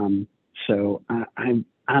 So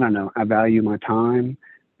I don't know. I value my time,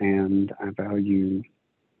 and I value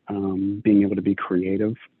being able to be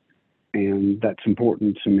creative, and that's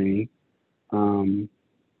important to me.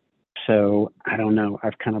 So I don't know.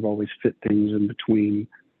 I've kind of always fit things in between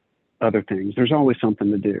other things. There's always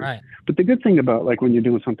something to do. Right. But the good thing about like when you're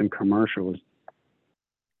doing something commercial is,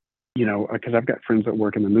 because I've got friends that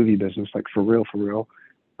work in the movie business, like for real.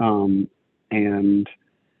 And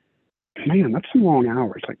man, that's some long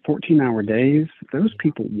hours, like 14-hour days. Those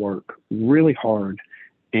people work really hard.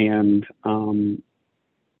 And,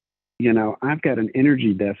 I've got an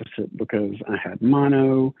energy deficit because I had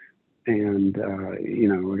mono and, I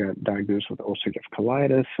got diagnosed with ulcerative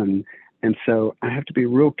colitis. And so I have to be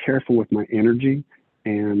real careful with my energy.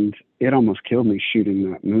 And it almost killed me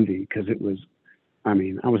shooting that movie because it was, I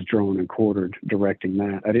was drawn and quartered directing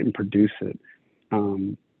that. I didn't produce it.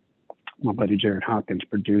 My buddy Jared Hopkins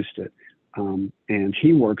produced it. And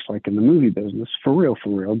he works like in the movie business for real,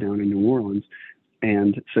 down in New Orleans.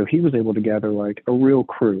 And so he was able to gather like a real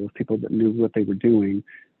crew of people that knew what they were doing.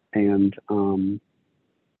 And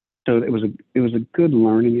So it was a good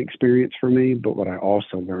learning experience for me. But what I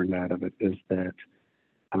also learned out of it is that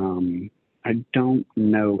um, I don't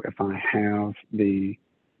know if I have the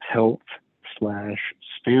health slash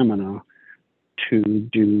stamina to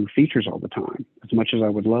do features all the time as much as I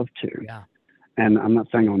would love to. Yeah. And I'm not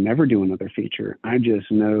saying I'll never do another feature. I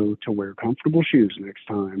just know to wear comfortable shoes next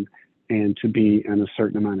time and to be in a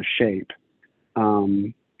certain amount of shape.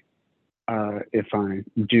 Um, if I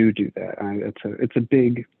do that,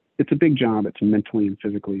 it's a big job. It's mentally and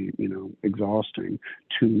physically, exhausting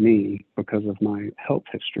to me because of my health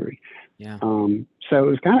history. Yeah. So it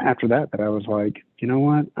was kind of after that that I was like, you know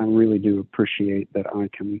what? I really do appreciate that I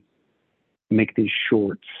can make these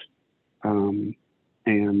shorts and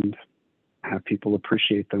have people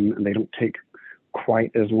appreciate them, and they don't take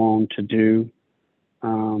quite as long to do.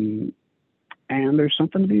 Um, and there's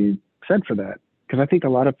something to be said for that because I think a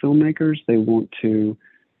lot of filmmakers they want to.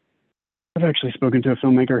 I've actually spoken to a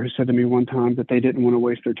filmmaker who said to me one time that they didn't want to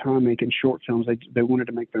waste their time making short films. They wanted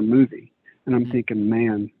to make their movie, and I'm thinking,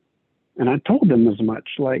 man. And I told them as much.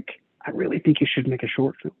 Like, I really think you should make a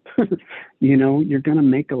short film. You're going to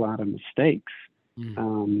make a lot of mistakes.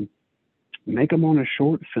 Mm. Make them on a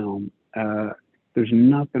short film. There's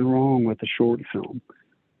nothing wrong with a short film.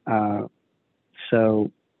 Uh,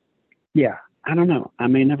 so, yeah, I don't know. I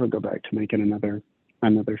may never go back to making another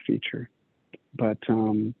feature, but I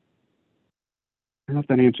don't know if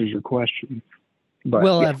that answers your question. But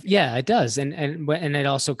Well, yeah, yeah, it does, and it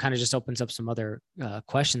also kind of just opens up some other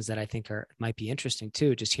questions that I think are might be interesting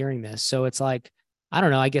too. Just hearing this, so it's like I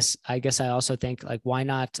don't know. I guess I also think like why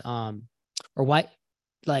not, or why,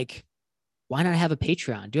 like why not have a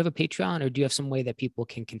Patreon? Do you have a Patreon, or do you have some way that people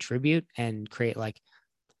can contribute and create like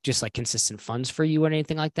just like consistent funds for you or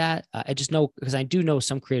anything like that? I just know because I do know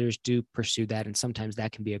some creators do pursue that, and sometimes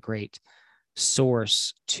that can be a great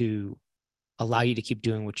source to allow you to keep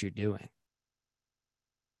doing what you're doing.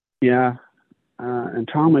 yeah. And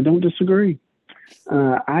Tom, I don't disagree.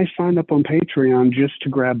 I signed up on Patreon just to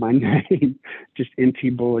grab my name, just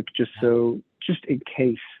NT Bullock, just in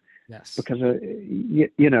case, Yes. because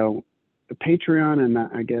Patreon and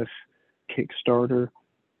I guess Kickstarter,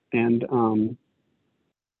 and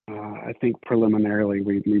I think preliminarily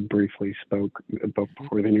we briefly spoke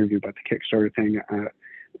before the interview about the Kickstarter thing.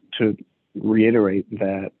 To reiterate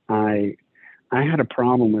that I had a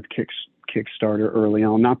problem with Kickstarter early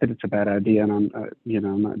on. Not that it's a bad idea, and I'm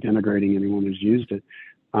not denigrating anyone who's used it.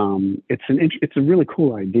 It's a really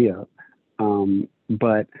cool idea,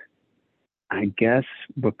 but I guess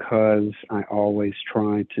because I always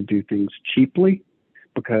try to do things cheaply,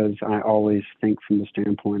 because I always think from the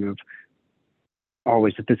standpoint of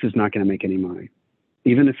always that this is not going to make any money.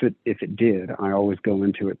 Even if it did, I always go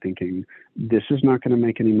into it thinking this is not going to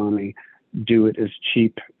make any money. Do it as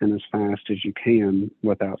cheap and as fast as you can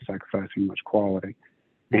without sacrificing much quality,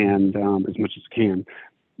 and as much as you can.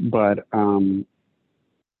 But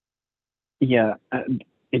yeah,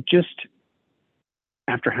 it just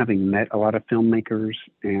after having met a lot of filmmakers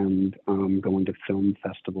and going to film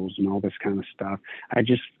festivals and all this kind of stuff, I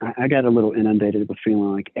got a little inundated with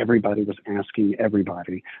feeling like everybody was asking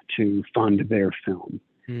everybody to fund their film.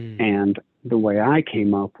 And the way I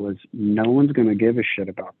came up was no one's going to give a shit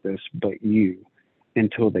about this but you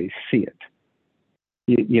until they see it.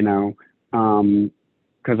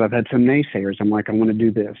 Because I've had some naysayers. I'm like, I want to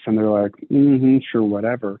do this. And they're like, sure,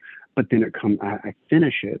 whatever. But then I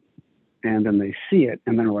finish it and then they see it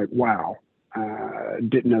and then they're like, wow,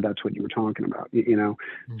 didn't know that's what you were talking about.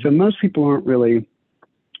 So most people aren't really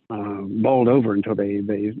bowled over until they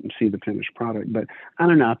see the finished product. But I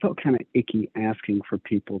don't know. I felt kind of icky asking for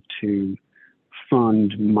people to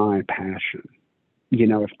fund my passion.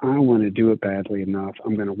 If I want to do it badly enough,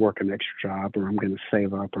 I'm going to work an extra job, or I'm going to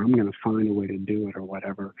save up, or I'm going to find a way to do it, or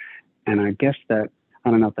whatever. And I guess that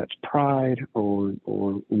I don't know if that's pride or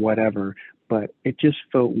whatever, but it just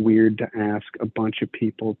felt weird to ask a bunch of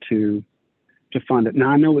people to fund it. Now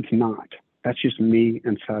I know it's not. That's just me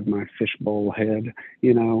inside my fishbowl head,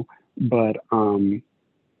 But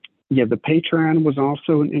yeah, the Patreon was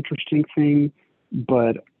also an interesting thing.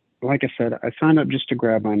 But like I said, I signed up just to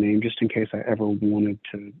grab my name, just in case I ever wanted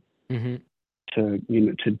to to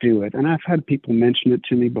do it. And I've had people mention it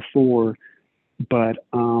to me before, but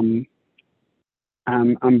I'm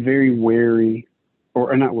very wary,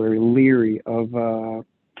 or not wary, leery of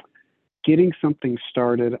getting something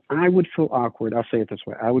started. I would feel awkward. I'll say it this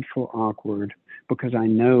way. I would feel awkward because I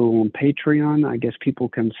know on Patreon, I guess people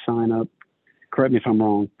can sign up. Correct me if I'm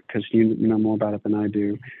wrong, because you know more about it than I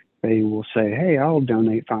do. They will say, hey, I'll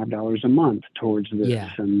donate $5 a month towards this.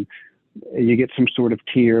 Yeah. And you get some sort of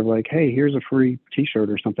tier of like, hey, here's a free t-shirt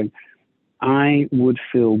or something. I would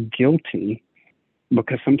feel guilty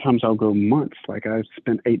because sometimes I'll go months. Like I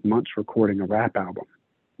spent 8 months recording a rap album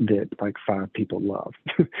that like five people love.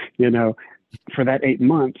 you know, for that 8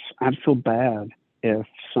 months, I'd feel bad if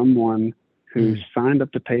someone who signed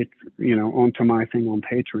up to pay, onto my thing on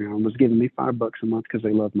Patreon was giving me $5 a month because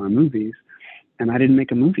they love my movies, and I didn't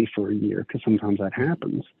make a movie for a year because sometimes that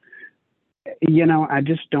happens. I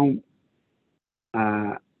just don't.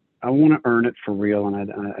 I want to earn it for real,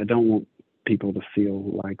 and I don't want people to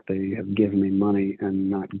feel like they have given me money and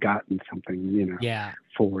not gotten something, Yeah.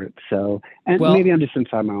 for it. So, and Well, maybe I'm just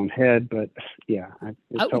inside my own head, but yeah, it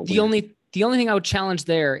felt the weird. only thing I would challenge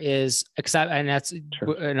there is, and that's,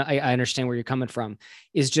 Sure. and I understand where you're coming from,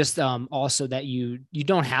 is just also that you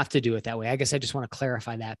don't have to do it that way. I guess I just want to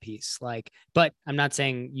clarify that piece. Like, but I'm not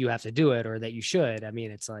saying you have to do it or that you should. I mean,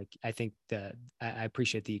 it's like, I think I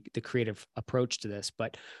appreciate the creative approach to this,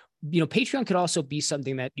 but Patreon could also be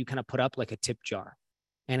something that you kind of put up like a tip jar.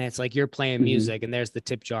 And it's like you're playing music and there's the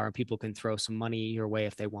tip jar and people can throw some money your way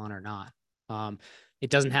if they want or not.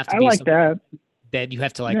 It doesn't have to I be like something that. that you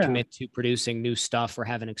have to like Yeah. commit to producing new stuff or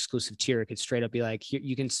have an exclusive tier. It could straight up be like, here,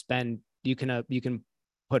 you can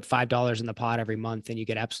put $5 in the pot every month and you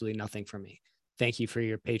get absolutely nothing from me. Thank you for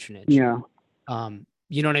your patronage. Yeah.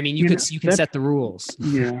 You know what I mean? You can set the rules.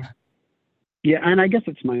 Yeah. Yeah. And I guess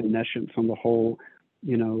it's my omniscience on the whole,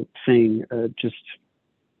 thing, just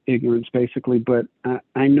ignorance basically. But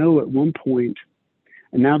I know at one point,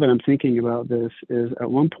 and now that I'm thinking about this, is at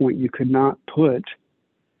one point you could not put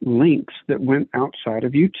links that went outside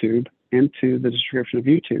of YouTube into the description of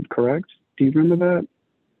YouTube, correct? Do you remember that?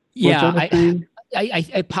 Yeah, Was that a thing?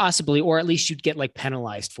 I possibly, or at least you'd get like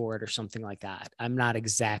penalized for it or something like that. I'm not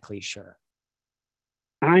exactly sure.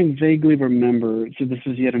 I vaguely remember. So this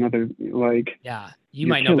is yet another like Yeah, you you're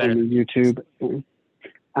might know better killing than me, me. YouTube.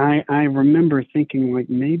 I remember thinking like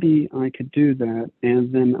maybe I could do that,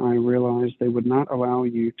 and then I realized they would not allow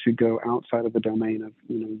you to go outside of the domain of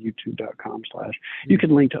youtube.com/. You could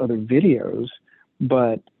link to other videos,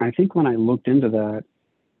 but I think when I looked into that,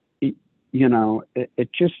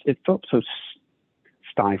 it felt so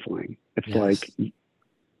stifling. It's Yes. like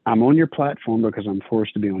I'm on your platform because I'm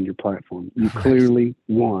forced to be on your platform. You Right. clearly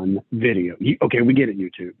won video. Okay, we get it,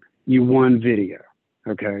 YouTube. You won video.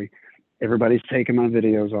 Okay. Everybody's taking my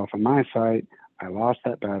videos off of my site. I lost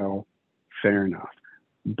that battle. Fair enough.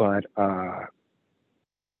 But now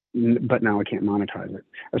I can't monetize it,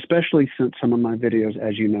 especially since some of my videos,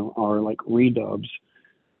 as you know, are like redubs.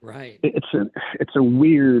 Right. It's a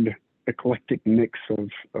weird eclectic mix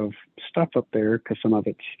of stuff up there because some of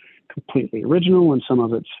it's completely original and some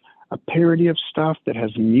of it's a parody of stuff that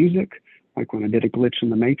has music. Like when I did a glitch in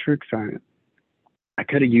the Matrix, I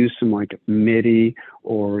could have used some like MIDI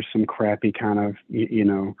or some crappy kind of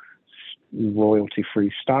royalty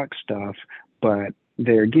free stock stuff, but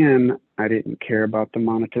there again, I didn't care about the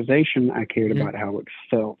monetization. I cared about how it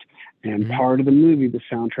felt. And part of the movie, the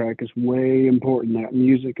soundtrack is way important. That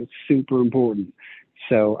music is super important.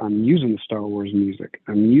 So I'm using the Star Wars music.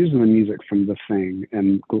 I'm using the music from The Thing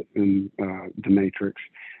and The Matrix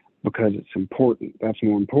because it's important. That's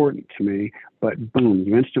more important to me. But boom,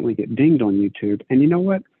 you instantly get dinged on YouTube. And you know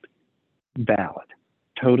what? Valid.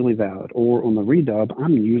 Totally valid. Or on the redub,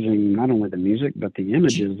 I'm using not only the music but the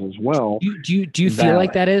images as well. Do you feel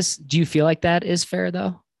like that is? Do you feel like that is fair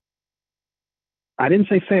though? I didn't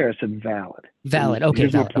say fair. I said valid. Valid. Okay.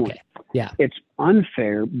 Here's Valid. my point. Okay. Yeah. It's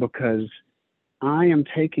unfair because I am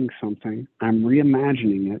taking something, I'm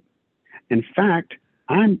reimagining it. In fact,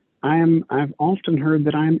 I've often heard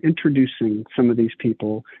that I'm introducing some of these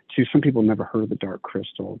people to some people never heard of the Dark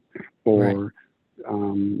Crystal or,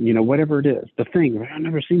 whatever it is. The Thing. I've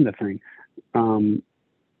never seen The Thing.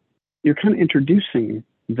 You're kind of introducing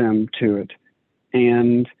them to it.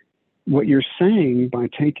 And what you're saying by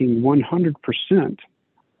taking 100%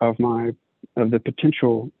 of the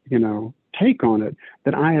potential, take on it,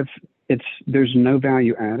 that there's no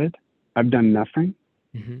value added. I've done nothing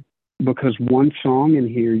because one song in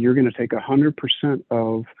here, you're going to take 100%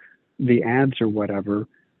 of the ads or whatever.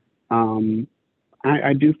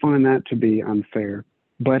 I do find that to be unfair.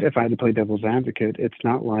 But if I had to play devil's advocate, it's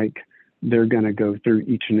not like they're going to go through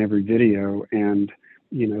each and every video and,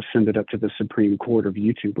 send it up to the Supreme Court of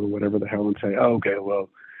YouTube or whatever the hell and say, oh, okay, well,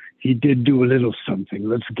 he did do a little something.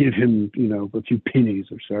 Let's give him, a few pennies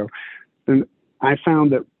or so. And I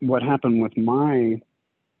found that what happened with my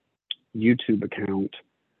YouTube account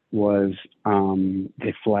was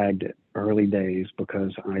they flagged it early days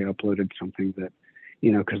because I uploaded something that,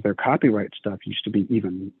 because their copyright stuff used to be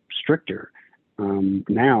even stricter.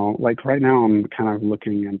 Now, like right now, I'm kind of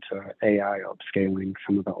looking into AI upscaling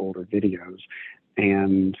some of the older videos.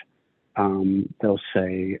 And they'll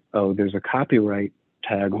say, oh, there's a copyright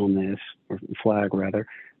tag on this, or flag rather,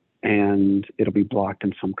 and it'll be blocked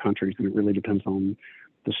in some countries. And it really depends on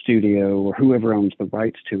the studio or whoever owns the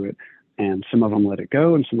rights to it. And some of them let it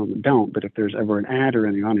go and some of them don't. But if there's ever an ad or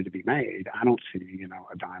any money to be made, I don't see,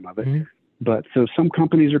 a dime of it. Mm-hmm. But so some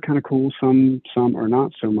companies are kind of cool, some are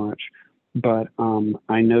not so much. But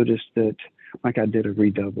I noticed that, like, I did a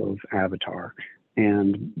redub of Avatar,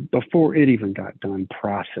 and before it even got done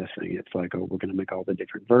processing, it's like, oh, we're going to make all the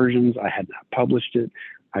different versions. I had not published it.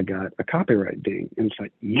 I got a copyright ding, and it's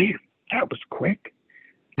like, man, that was quick.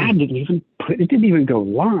 I didn't even it didn't even go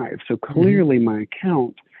live. So clearly my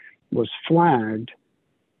account was flagged,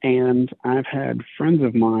 and I've had friends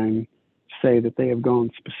of mine say that they have gone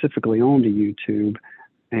specifically onto YouTube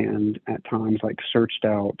and at times like searched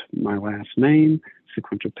out my last name,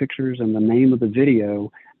 Sequential Pictures, and the name of the video,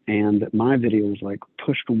 and that my video was like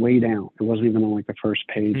pushed way down. It wasn't even on like the first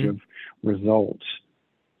page of results.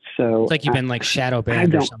 So It's like you've been like shadow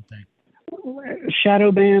banned or something.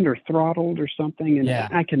 Shadow banned or throttled or something, and yeah.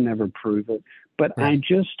 I can never prove it. But right. I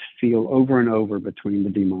just feel over and over between the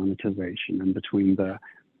demonetization and between the,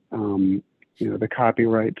 the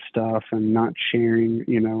copyright stuff and not sharing,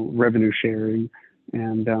 revenue sharing,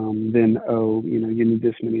 and then you need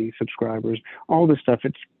this many subscribers, all this stuff.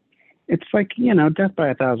 It's like death by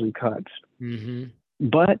a thousand cuts.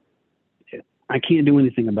 But I can't do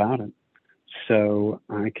anything about it. So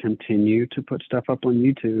I continue to put stuff up on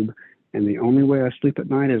YouTube, and the only way I sleep at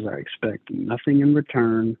night is I expect nothing in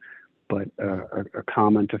return but a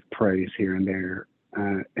comment of praise here and there.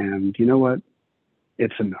 And you know what?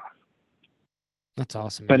 It's enough. That's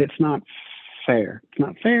awesome. Man. But it's not fair. It's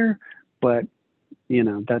not fair, but,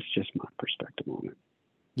 that's just my perspective on it.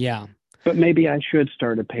 Yeah. But maybe I should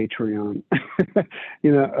start a Patreon,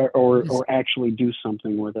 or actually do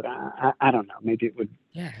something with it. I don't know. Maybe it would.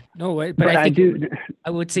 Yeah, no way. But I think I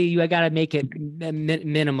would say I got to make it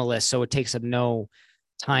minimalist, so it takes up no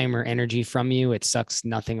time or energy from you. It sucks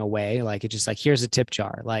nothing away. Like, it's just like, here's a tip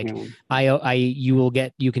jar. Like, you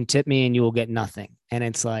can tip me and you will get nothing. And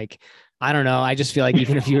it's like, I don't know. I just feel like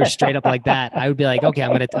even if you were straight up like that, I would be like, okay,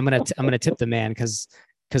 I'm gonna tip the man because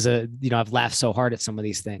I've laughed so hard at some of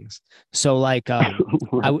these things. So like,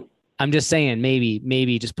 I'm just saying,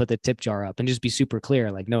 maybe just put the tip jar up and just be super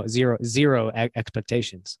clear. Like, no, zero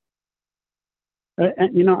expectations.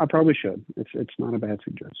 I probably should. It's not a bad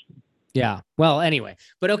suggestion. Yeah. Well, anyway,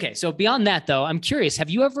 but okay. So beyond that though, I'm curious, have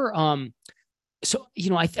you ever, I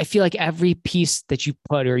feel like every piece that you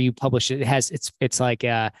put or you publish, it's like,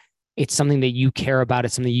 it's something that you care about.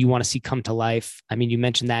 It's something you want to see come to life. I mean, you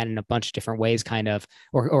mentioned that in a bunch of different ways, kind of,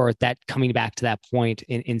 or that coming back to that point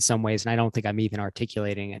in some ways. And I don't think I'm even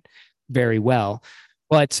articulating it very well,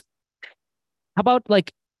 but how about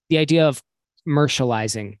like the idea of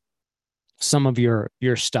commercializing some of your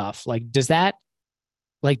stuff? Like, does that,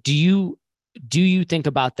 like, do you think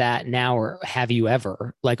about that now, or have you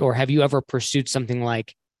ever pursued something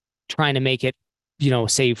like trying to make it,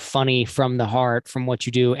 say funny from the heart, from what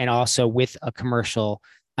you do, and also with a commercial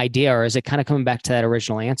idea? Or is it kind of coming back to that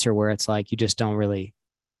original answer where it's like, you don't really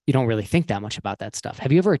think that much about that stuff?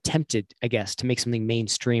 Have you ever attempted, I guess, to make something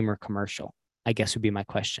mainstream or commercial, I guess would be my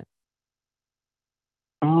question.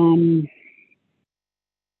 I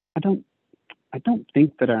don't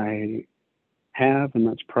think that I have, and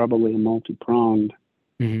that's probably a multi-pronged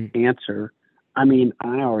answer. I mean,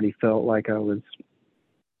 I already felt like I was,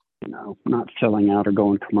 not selling out or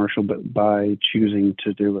going commercial, but by choosing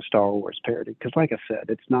to do a Star Wars parody. Because like I said,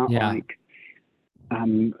 it's not like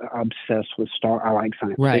I'm obsessed with I like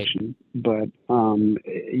science fiction, but,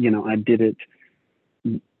 I did it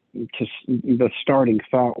the starting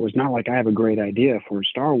thought was not like I have a great idea for a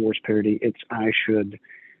Star Wars parody. It's I should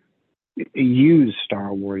use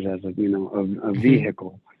Star Wars as a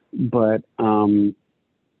vehicle, but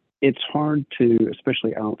it's hard to,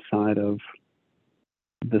 especially outside of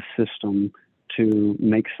the system, to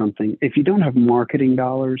make something. If you don't have marketing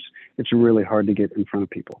dollars, it's really hard to get in front of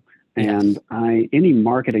people. And any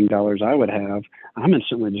marketing dollars I would have, I'm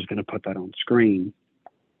instantly just going to put that on screen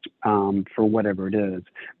for whatever it is.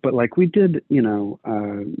 But like we did,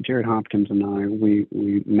 Jared Hopkins and I, we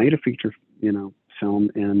made a feature,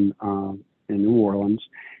 film in New Orleans,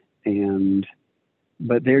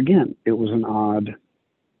 but there again, it was an odd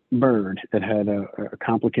bird. It had a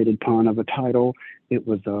complicated pun of a title. It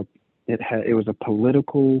was a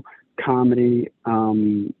political comedy.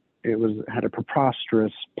 It had a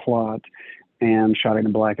preposterous plot and shot it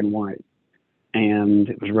in black and white, and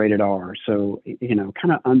it was rated R. So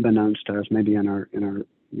kind of unbeknownst to us, maybe in our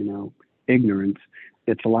ignorance,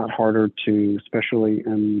 it's a lot harder to, especially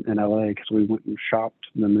in LA, because we went and shopped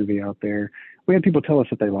the movie out there. We had people tell us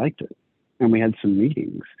that they liked it, and we had some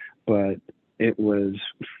meetings, but it was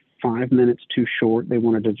 5 minutes too short. They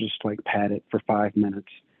wanted to just like pad it for 5 minutes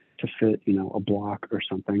to fit, a block or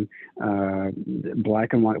something.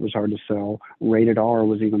 Black and white was hard to sell. Rated R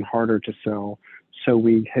was even harder to sell. So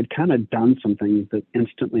we had kind of done some things that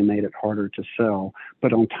instantly made it harder to sell.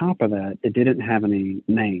 But on top of that, it didn't have any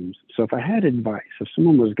names. So if I had advice, if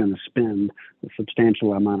someone was going to spend a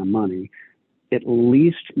substantial amount of money, at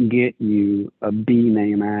least get you a B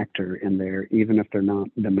name actor in there, even if they're not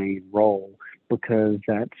the main role, because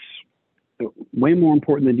that's way more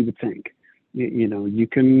important than you would think. You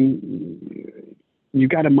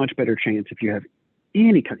got a much better chance if you have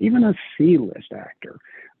any kind, even a C-list actor,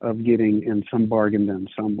 of getting in some bargain bin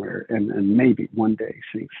somewhere, and maybe one day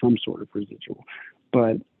seeing some sort of residual.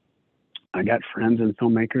 But I got friends and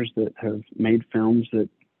filmmakers that have made films that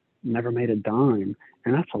never made a dime,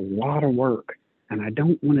 and that's a lot of work. And I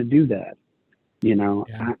don't want to do that. Yeah.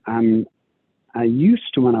 I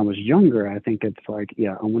used to when I was younger. I think it's like,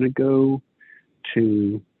 yeah, I want to go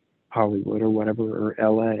to Hollywood or whatever, or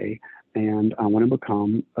LA, and I want to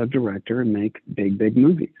become a director and make big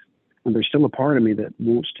movies. And there's still a part of me that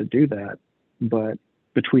wants to do that, but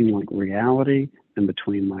between like reality and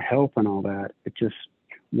between my health and all that, it just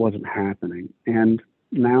wasn't happening. And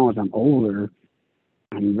now as I'm older,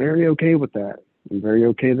 I'm very okay with that. I'm very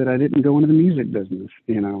okay that I didn't go into the music business,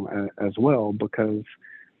 as well, because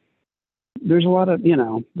there's a lot of,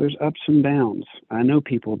 there's ups and downs. I know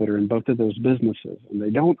people that are in both of those businesses, and they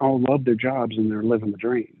don't all love their jobs and they're living the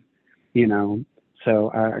dream, you know. So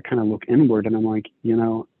I kind of look inward and I'm like,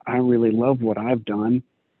 I really love what I've done.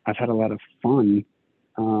 I've had a lot of fun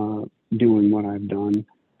doing what I've done,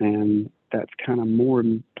 and that's kind of more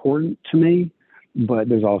important to me. But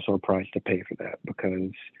there's also a price to pay for that,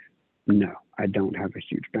 because no, I don't have a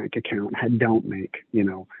huge bank account. I don't make,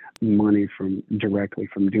 money from directly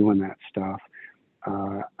from doing that stuff.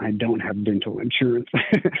 I don't have dental insurance,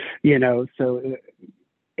 so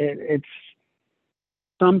it's,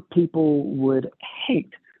 some people would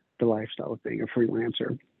hate the lifestyle of being a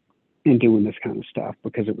freelancer and doing this kind of stuff,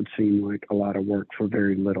 because it would seem like a lot of work for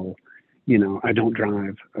very little. I don't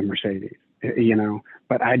drive a Mercedes,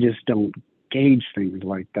 but I just don't gauge things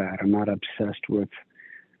like that. I'm not obsessed with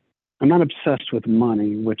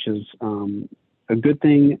money, which is a good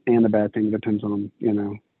thing and a bad thing. Depends on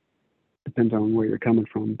where you're coming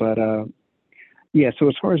from. But yeah, so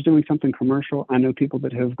as far as doing something commercial, I know people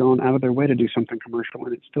that have gone out of their way to do something commercial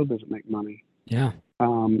and it still doesn't make money. Yeah.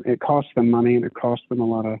 It costs them money, and it costs them a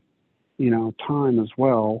lot of, time as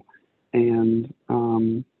well. And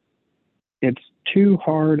it's too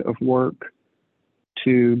hard of work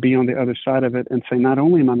to be on the other side of it and say, not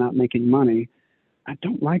only am I not making money, I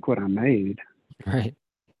don't like what I made. Right.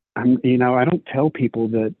 I don't tell people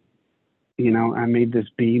that, I made this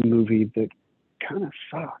B movie that kind of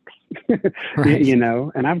sucks, Right.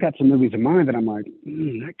 and I've got some movies in mind that I'm like,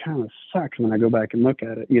 that kind of sucks when I go back and look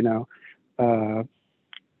at it.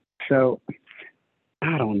 So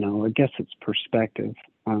I don't know. I guess it's perspective.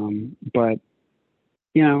 But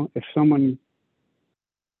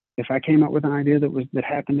if I came up with an idea that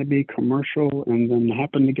happened to be commercial and then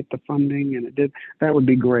happened to get the funding and it did, that would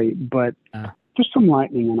be great. But there's some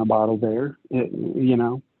lightning in a bottle there.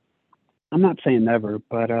 I'm not saying never,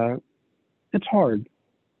 but it's hard.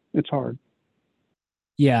 It's hard.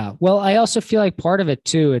 Yeah. Well, I also feel like part of it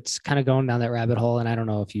too, it's kind of going down that rabbit hole. And I don't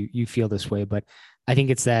know if you feel this way, but I think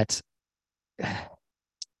it's that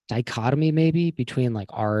dichotomy maybe between like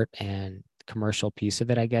art and commercial piece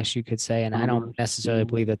of it, I guess you could say. And I don't necessarily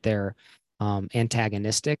believe that they're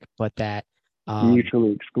antagonistic, but that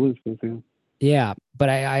mutually exclusive. Yeah. Yeah. But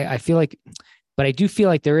I feel like, but I do feel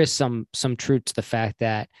like there is some truth to the fact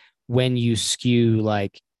that when you skew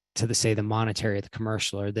like to the monetary, the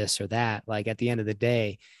commercial, or this or that, like at the end of the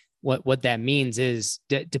day, what that means is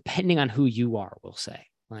depending on who you are, we'll say,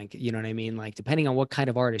 like, you know what I mean? Like, depending on what kind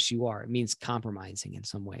of artist you are, it means compromising in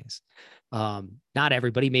some ways. Not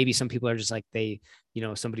everybody, maybe some people are just like,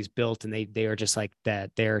 somebody's built and they are just like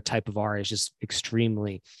that. Their type of art is just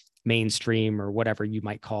extremely mainstream, or whatever you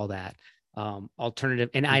might call that. Alternative.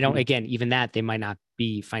 And I don't, again, even that, they might not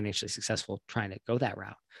be financially successful trying to go that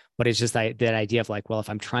route, but it's just that idea of like, well, if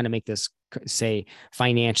I'm trying to make this, say,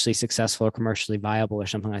 financially successful or commercially viable or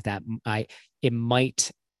something like that, it might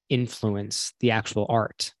influence the actual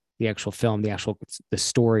art, the actual film, the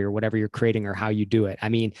story, or whatever you're creating, or how you do it. I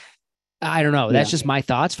mean, I don't know. That's just my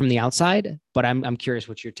thoughts from the outside, but I'm curious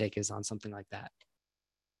what your take is on something like that.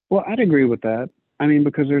 Well, I'd agree with that. I mean,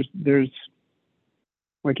 because there's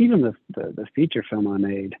like even the feature film I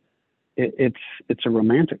made, it's a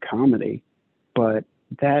romantic comedy, but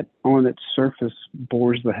that on its surface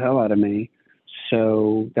bores the hell out of me.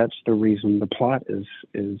 So that's the reason the plot is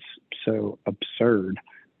so absurd,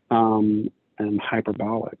 and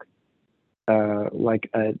hyperbolic. Like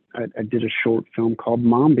I did a short film called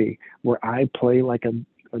Mombi where I play like a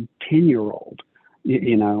 10-year-old,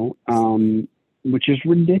 which is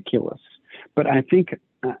ridiculous. But I think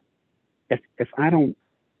if I don't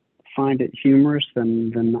find it humorous,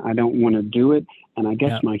 then I don't want to do it. And I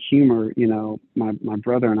guess Yeah. my humor, my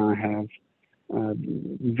brother and I have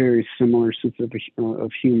very similar sense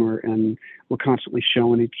of humor, and we're constantly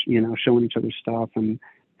showing each other stuff, and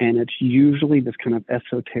it's usually this kind of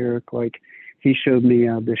esoteric. Like he showed me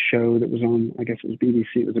this show that was on, I guess it was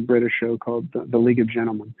BBC. It was a British show called the League of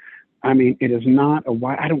Gentlemen. I mean, it is not a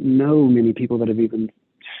wide. I don't know many people that have even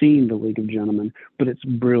seen the League of Gentlemen, but it's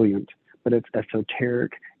brilliant. But it's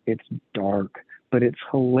esoteric, it's dark, but it's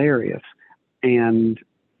hilarious. And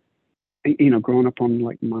growing up on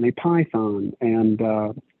like Monty Python and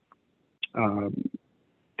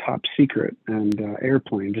Top Secret and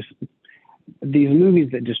Airplane, just these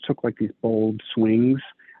movies that just took like these bold swings.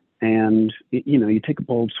 And you take a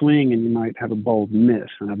bold swing and you might have a bold miss,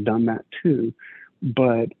 and I've done that too.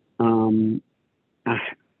 But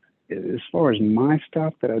as far as my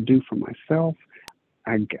stuff that I do for myself,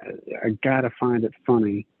 I gotta find it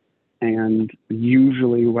funny, and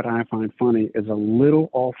usually what I find funny is a little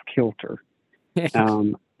off kilter.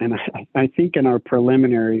 And I think in our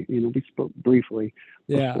preliminary, we spoke briefly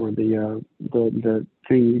Yeah. before the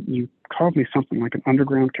thing. You called me something like an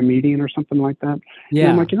underground comedian or something like that. And I'm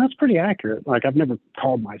Yeah. like, that's pretty accurate. Like I've never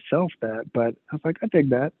called myself that, but I was like, I dig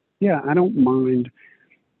that. Yeah, I don't mind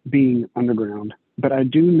being underground, but I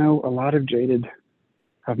do know a lot of jaded.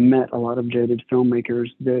 I've met a lot of jaded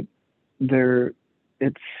filmmakers that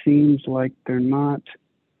it seems like they're not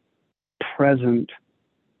present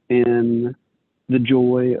in the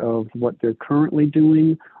joy of what they're currently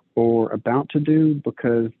doing or about to do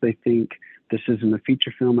because they think this isn't a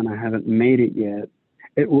feature film and I haven't made it yet.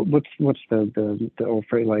 What's the old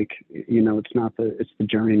phrase, like, it's the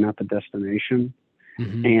journey, not the destination.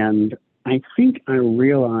 Mm-hmm. And I think I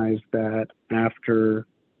realized that after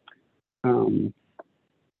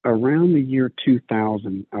around the year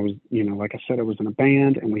 2000, I was, like I said, I was in a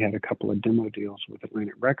band and we had a couple of demo deals with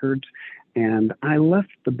Atlantic Records. And I left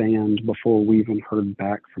the band before we even heard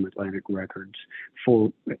back from Atlantic Records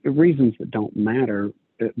for reasons that don't matter.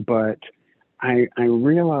 But I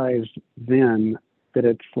realized then that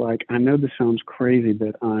it's like, I know this sounds crazy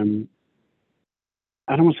that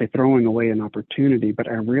I don't want to say throwing away an opportunity, but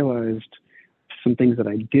I realized some things that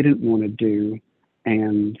I didn't want to do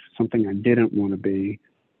and something I didn't want to be,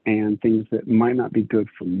 and things that might not be good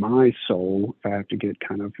for my soul if I have to get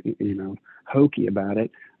kind of, hokey about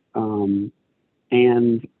it. And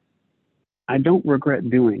I don't regret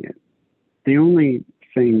doing it. The only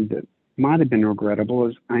thing that might have been regrettable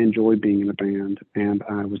is I enjoy being in a band, and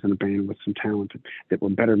I was in a band with some talented that were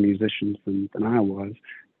better musicians than I was.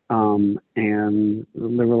 And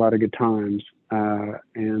there were a lot of good times,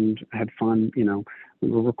 and I had fun, we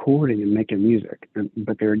were recording and making music,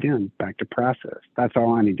 but there again, back to process. That's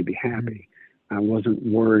all I need to be happy. I wasn't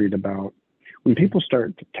worried about when people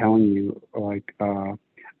start telling you like,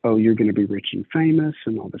 oh, you're going to be rich and famous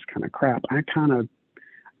and all this kind of crap.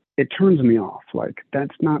 It turns me off. Like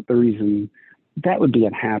that's not the reason. That would be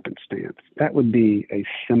a happenstance. That would be a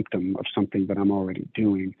symptom of something that I'm already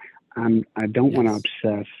doing. I don't want to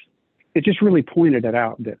obsess. It just really pointed it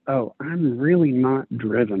out that, oh, I'm really not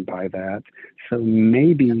driven by that. So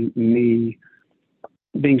maybe me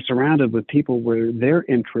being surrounded with people where their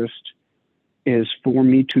interest is for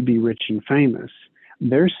me to be rich and famous,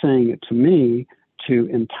 they're saying it to me to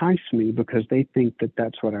entice me because they think that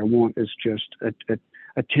that's what I want is just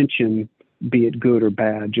attention, be it good or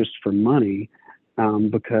bad, just for money,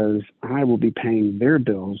 because I will be paying their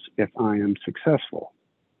bills if I am successful.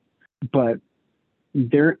 But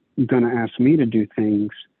they're going to ask me to do things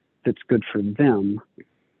that's good for them.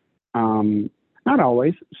 Not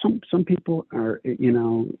always. Some people are,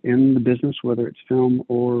 in the business, whether it's film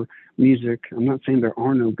or music. I'm not saying there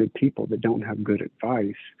are no good people that don't have good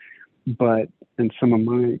advice, but in some of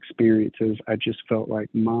my experiences, I just felt like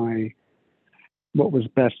what was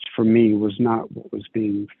best for me was not what was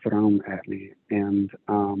being thrown at me, and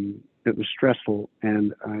it was stressful,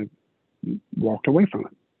 and I walked away from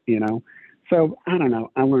it. So I don't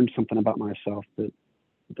know. I learned something about myself that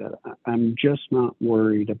I'm just not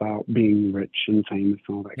worried about being rich and famous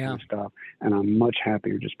and all that kind of stuff. And I'm much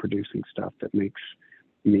happier just producing stuff that makes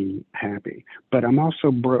me happy. But I'm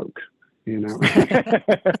also broke. you know.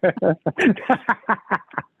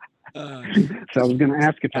 Uh, So I was going to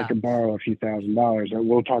ask if I yeah, could borrow a few $1,000.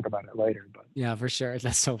 We'll talk about it later, yeah, for sure.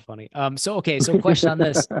 That's so funny. So okay, so question on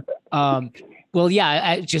this. Um, well,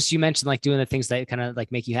 yeah, just you mentioned like doing the things that kind of like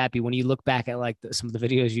make you happy. When you look back at like some of the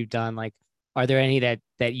videos you've done, like, are there any that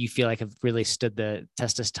you feel like have really stood the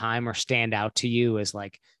test of time or stand out to you as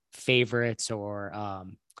like favorites or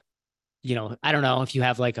I don't know if you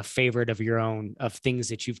have like a favorite of your own of things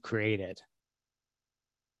that you've created.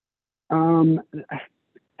 um,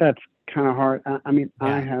 that's kind of hard. I mean,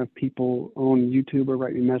 I Yeah. have people on YouTube or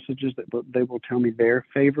write me messages that they will tell me their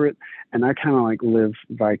favorite, and I kind of like live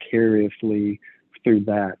vicariously through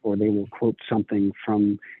that, or they will quote something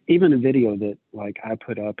from even a video that like I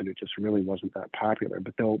put up and it just really wasn't that popular,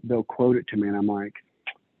 but they'll quote it to me, and I'm like,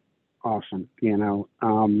 awesome, you know.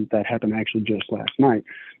 That happened actually just last night.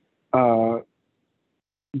 Uh,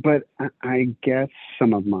 but I guess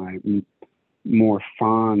some of my more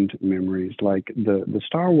fond memories, like the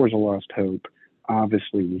Star Wars: A Lost Hope,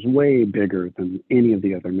 obviously was way bigger than any of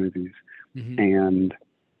the other movies, Hmm. and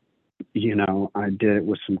you know I did it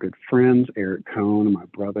with some good friends, Eric Cohn, my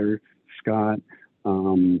brother Scott,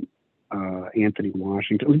 um, Anthony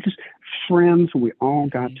Washington, we just friends. We all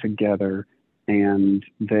got Hmm. together, and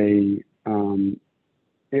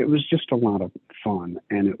it was just a lot of fun,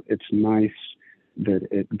 and it's nice that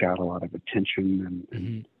it got a lot of attention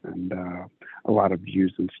Hmm. and a lot of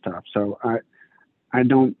views and stuff. So I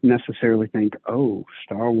don't necessarily think, oh,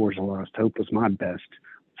 Star Wars: A Lost Hope was my best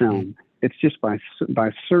film. It's just by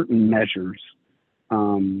certain measures,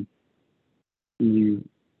 um, you.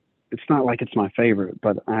 It's not like it's my favorite,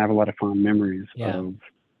 but I have a lot of fond memories Yeah. of.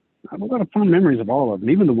 I have a lot of fond memories of all of them,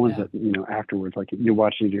 even the ones Yeah. that afterwards, like you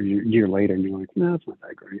watch it a year later, and you're like, no, it's not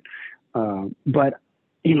that great. But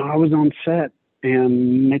I was on set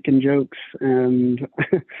and making jokes, and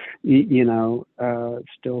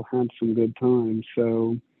still had some good times.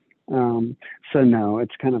 Um, so no,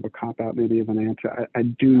 it's kind of a cop out maybe of an answer. I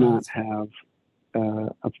do Oh, not that's fine.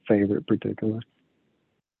 have a favorite particular.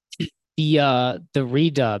 The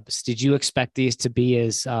redubs, did you expect these to be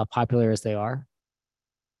as popular as they are?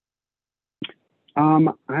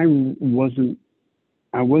 I wasn't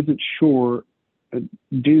sure. Uh,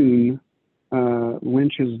 Dune,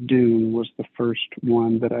 Lynch's Dune was the first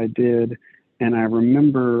one that I did, and I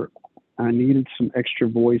remember I needed some extra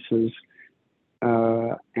voices,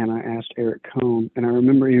 and I asked Eric Cohn, and I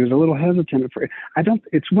remember he was a little hesitant for. I don't.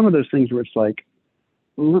 It's one of those things where it's like,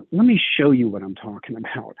 let me show you what I'm talking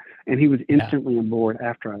about. And he was Yeah. instantly on board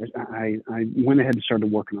after I went ahead and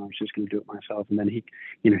started working on it. I was just going to do it myself. And then he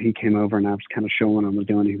came over and I was kind of showing him what I was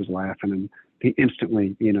doing. He was laughing and he instantly,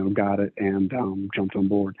 got it and jumped on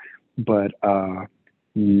board. But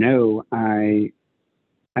no,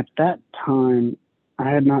 at that time, I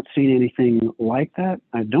had not seen anything like that.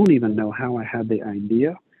 I don't even know how I had the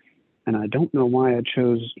idea. And I don't know why I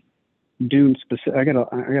chose Dune specific. I got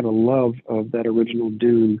a love of that original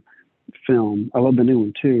Dune film. I love the new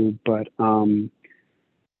one too, but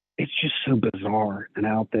it's just so bizarre and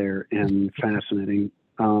out there and fascinating.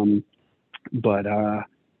 Um, but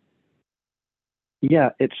yeah,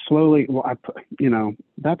 it's slowly. Well,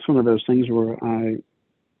 that's one of those things where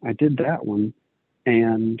I did that one,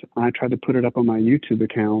 and I tried to put it up on my YouTube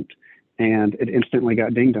account, and it instantly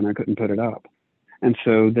got dinged, and I couldn't put it up. And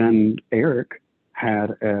so then Eric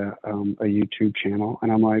had a YouTube channel,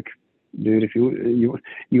 and I'm like, dude, if you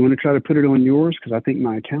want to try to put it on yours, because I think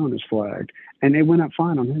my account is flagged, and it went up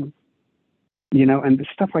fine on him. And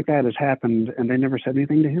stuff like that has happened, and they never said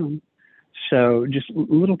anything to him. So just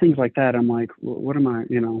little things like that. I'm like, what am I,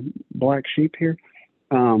 black sheep here?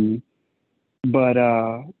 Um, but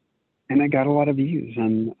and I got a lot of views,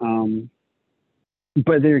 and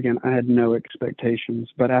but there again, I had no expectations.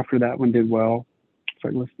 But after that one did well, it's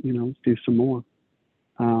like let's do some more.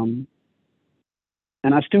 Um,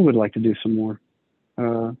 and I still would like to do some more.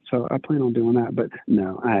 So I plan on doing that. But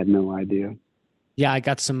no, I had no idea. Yeah, I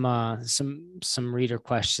got some reader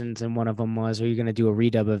questions, and one of them was, "Are you going to do a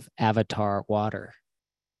redub of Avatar Water,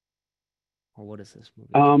 or what is this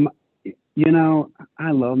movie called?" Um,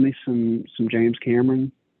 I love me some James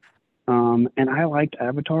Cameron. And I liked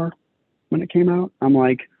Avatar when it came out. I'm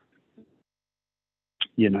like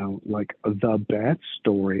the best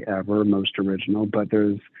story ever, most original. But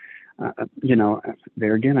there's,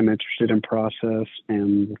 there again, I'm interested in process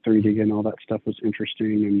and the 3D and all that stuff was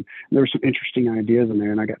interesting. And there were some interesting ideas in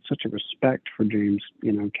there. And I got such a respect for James,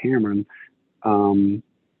 Cameron. Um,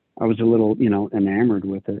 I was a little, enamored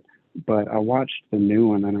with it. But I watched the new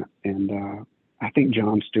one and I think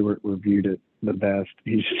John Stewart reviewed it the best.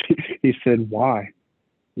 He said, "Why?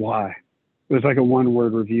 Why? it was like a one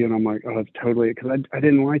word review, and I'm like, oh, it's totally because I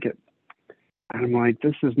didn't like it. And I'm like,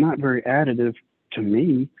 this is not very additive to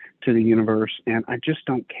me, to the universe, and I just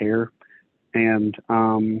don't care. And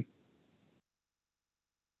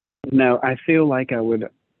no, I feel like I would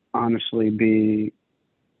honestly be,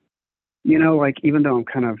 like even though I'm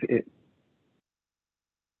kind of it,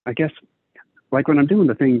 I guess like when I'm doing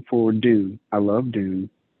the thing for Dune, I love Dune.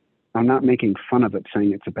 I'm not making fun of it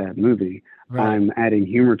saying it's a bad movie. Right. I'm adding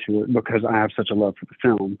humor to it because I have such a love for the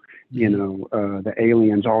film. Hmm. The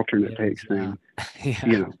Aliens alternate takes Aliens, yeah.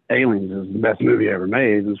 thing. Yeah. Aliens is the best movie ever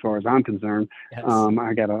made as far as I'm concerned. Yes.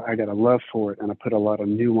 I got a love for it, and I put a lot of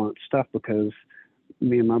nuanced stuff because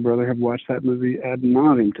me and my brother have watched that movie ad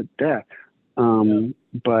nauseum to death. Yep.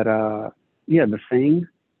 But yeah, the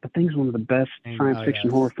Thing's one of the best science Oh, fiction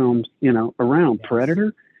horror yes. films around. Yes.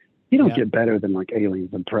 Predator, you don't Yep. get better than like Aliens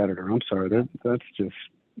and Predator. I'm sorry, Yep. that's just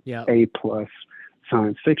Yep. A+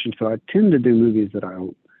 science fiction. So I tend to do movies that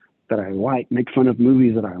I like, make fun of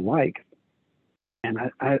movies that I like, and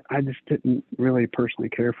I just didn't really personally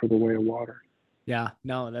care for The Way of Water. Yeah,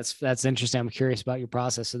 no, that's interesting. I'm curious about your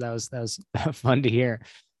process. So that was fun to hear.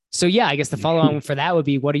 So yeah, I guess the follow on for that would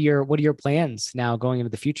be what are your plans now going into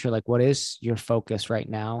the future? Like what is your focus right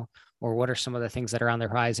now? Or what are some of the things that are on the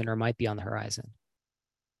horizon or might be on the horizon?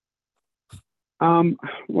 um,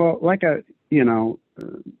 well, like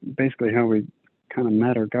basically how we kind of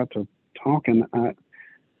met or got to talking.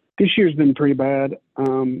 This year's been pretty bad.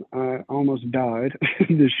 I almost died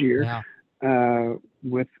this year Yeah.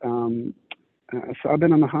 with so I've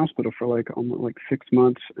been in the hospital for like almost like 6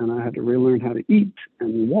 months, and I had to relearn how to eat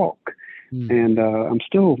and walk, Mm. and I'm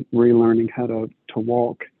still relearning how to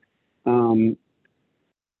walk. Um,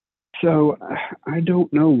 so I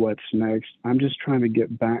don't know what's next. I'm just trying to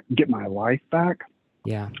get my life back,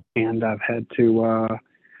 Yeah. and I've had to,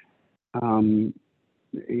 um,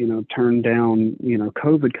 turn down.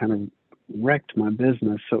 COVID kind of wrecked my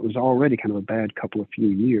business, so it was already kind of a bad couple of few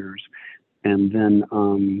years, and then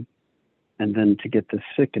to get this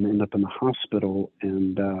sick and end up in the hospital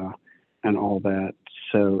and all that.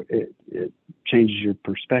 So it changes your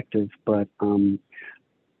perspective. But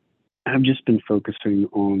I've just been focusing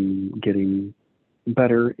on getting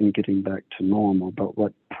better and getting back to normal. But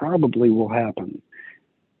what probably will happen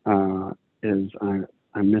is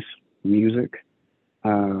I miss music.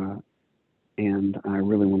 Uh, and I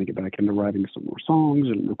really want to get back into writing some more songs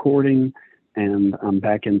and recording. And I'm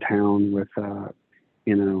back in town with,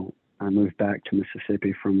 you know, I moved back to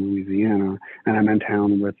Mississippi from Louisiana, and I'm in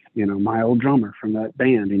town with, my old drummer from that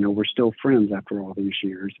band. We're still friends after all these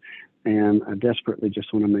years, and I desperately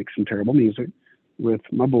just want to make some terrible music with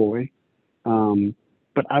my boy. Um,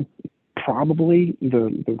 but I probably the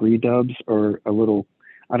redubs are a little,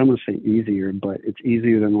 I don't want to say easier, but it's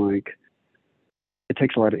easier than like it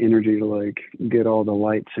takes a lot of energy to like get all the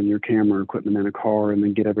lights and your camera equipment in a car and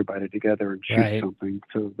then get everybody together and shoot Right. something.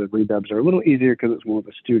 So the redubs are a little easier because it's more of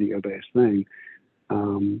a studio based thing.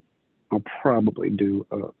 Um, I'll probably do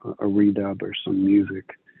a redub or some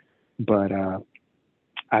music, but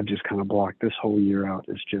I've just kind of blocked this whole year out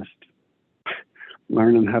as just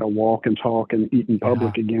learning how to walk and talk and eat in Yeah.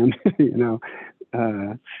 public again. you know,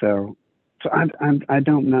 uh, so I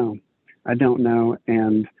don't know. I don't know,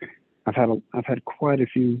 and I've had quite a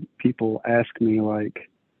few people ask me like,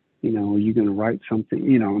 are you going to write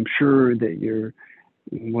something? I'm sure that your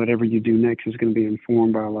whatever you do next is going to be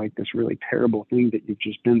informed by like this really terrible thing that you've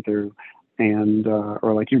just been through, and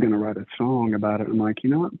or like you're going to write a song about it. I'm like, you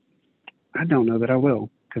know what? I don't know that I will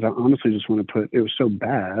because I honestly just want to put. It was so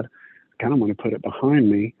bad, I kind of want to put it behind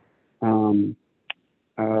me. Um,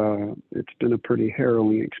 it's been a pretty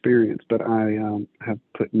harrowing experience, but I have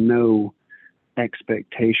put no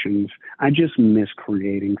expectations. I just miss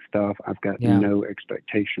creating stuff. I've got Yeah. no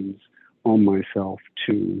expectations on myself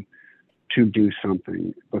to do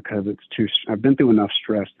something because it's too. I've been through enough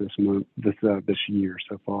stress this year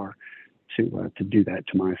so far to do that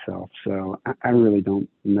to myself. So I really don't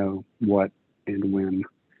know what and when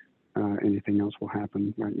anything else will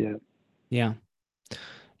happen right yet. Yeah.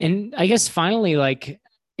 And I guess finally, like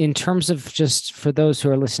in terms of just for those who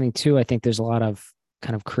are listening too, I think there's a lot of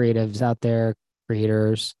kind of creatives out there,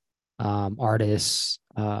 creators, artists,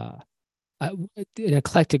 an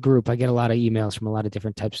eclectic group. I get a lot of emails from a lot of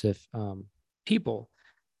different types of people.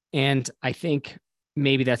 And I think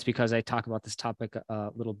maybe that's because I talk about this topic a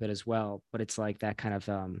little bit as well, but it's like that kind of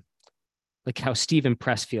like how Stephen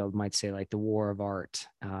Pressfield might say, like the war of art,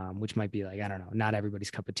 which might be like, I don't know, not everybody's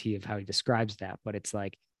cup of tea of how he describes that, but it's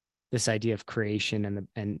like this idea of creation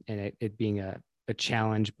and it being a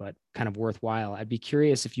challenge, but kind of worthwhile. I'd be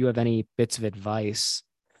curious if you have any bits of advice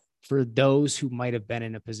for those who might have been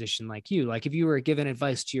in a position like you, like if you were giving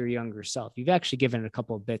advice to your younger self, you've actually given a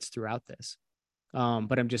couple of bits throughout this.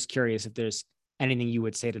 But I'm just curious if there's anything you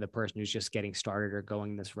would say to the person who's just getting started or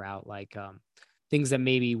going this route, like things that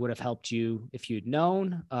maybe would have helped you if you'd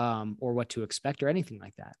known, or what to expect or anything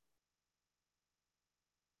like that.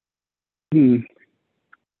 Hmm.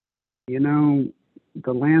 You know,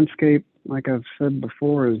 the landscape, like I've said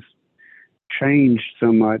before, has changed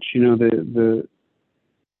so much. You know,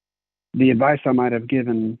 the advice I might have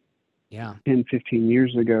given Yeah. 10, 15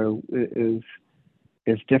 years ago is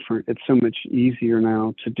different. It's so much easier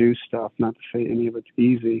now to do stuff. Not to say any of it's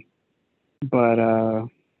easy, but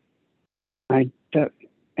I that,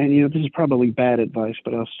 and you know, this is probably bad advice,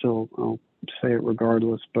 but I'll say it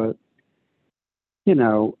regardless. But you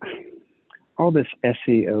know, all this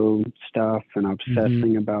SEO stuff and Mm-hmm.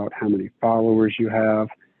 obsessing about how many followers you have.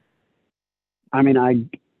 I mean, I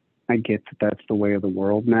get that that's the way of the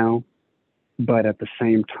world now, but at the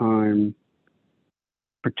same time,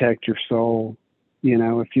 protect your soul. You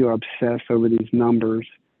know, if you obsess over these numbers,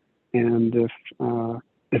 and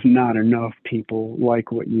if not enough people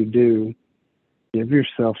like what you do, give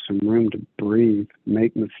yourself some room to breathe,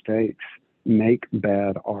 make mistakes, make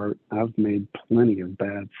bad art. I've made plenty of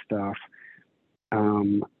bad stuff,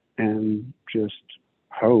 and just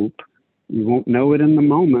hope you won't know it in the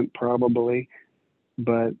moment, probably,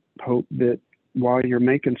 but hope that while you're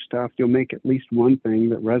making stuff, you'll make at least one thing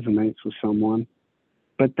that resonates with someone.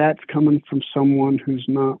 But that's coming from someone who's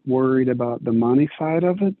not worried about the money side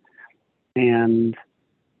of it. And,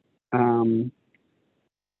 um,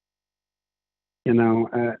 you know,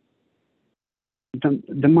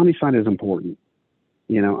 the money side is important.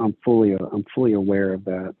 You know, I'm fully aware of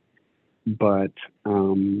that. But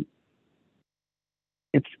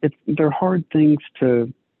they're hard things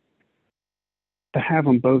to have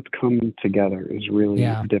them both come together is really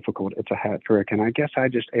Yeah. difficult. It's a hat trick. And I guess I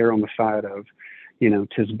just err on the side of, you know,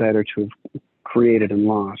 'tis better to have created and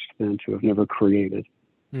lost than to have never created.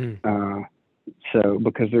 Mm. Uh, so,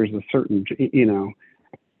 because there's a certain, you know,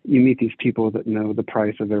 you meet these people that know the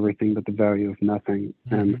price of everything but the value of nothing.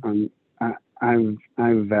 And Mm-hmm.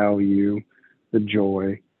 I value the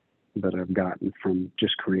joy that I've gotten from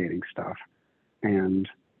just creating stuff. And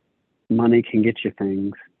money can get you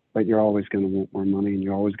things, but you're always going to want more money and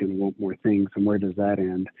you're always going to want more things. And where does that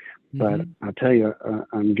end? But Mm-hmm. I'll tell you,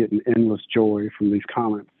 I'm getting endless joy from these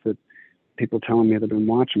comments that people telling me they've been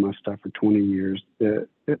watching my stuff for 20 years.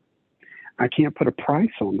 I can't put a price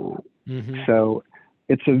on that. Mm-hmm. So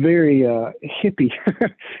it's a very hippie,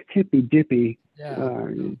 hippy dippy Yeah.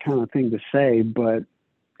 kind of thing to say, but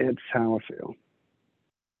it's how I feel.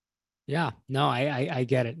 Yeah, no, I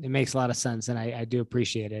get it. It makes a lot of sense, and I do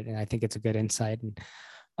appreciate it, and I think it's a good insight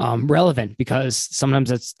and relevant because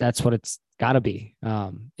sometimes that's what it's got to be.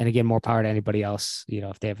 And again, more power to anybody else, you know,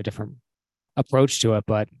 if they have a different approach to it.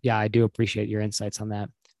 But yeah, I do appreciate your insights on that.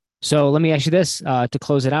 So let me ask you this to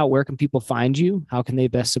close it out: where can people find you? How can they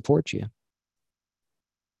best support you?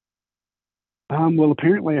 Well,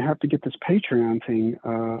 apparently I have to get this Patreon thing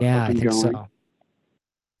Yeah, up I and think going. so.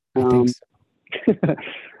 I think Um, so.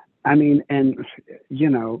 I mean, and you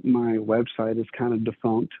know, my website is kind of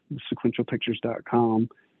defunct, sequentialpictures.com.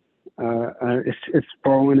 It's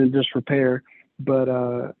fallen in disrepair,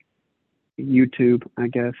 but YouTube, I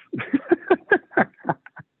guess.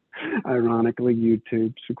 Ironically,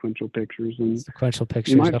 YouTube, Sequential Pictures, and Sequential you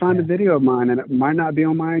pictures. might find a Okay. video of mine, and it might not be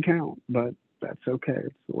on my account, but that's okay.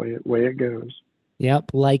 It's the way it goes.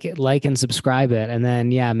 Yep, like it, like and subscribe it, and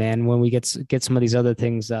then yeah, man, when we get some of these other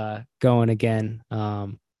things going again,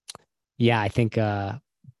 yeah, I think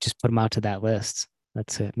just put them out to that list.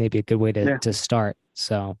 That's maybe a good way Yeah, to start.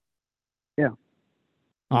 So yeah.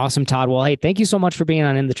 awesome, Todd. Well, hey, thank you so much for being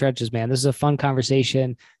on In the Trenches, man. This is a fun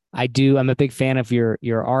conversation. I'm a big fan of your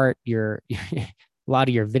art. A lot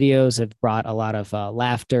of your videos have brought a lot of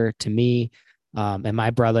laughter to me, and my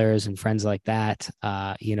brothers and friends like that.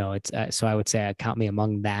 You know, it's so I would say I count me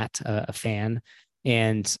among that a fan,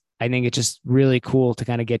 and I think it's just really cool to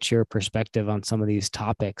kind of get your perspective on some of these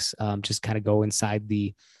topics. Just kind of go inside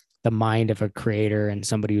the mind of a creator and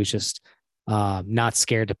somebody who's just not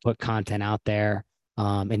scared to put content out there,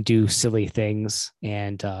 and do silly things.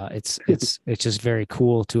 And it's just very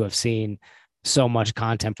cool to have seen so much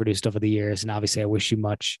content produced over the years. And obviously, I wish you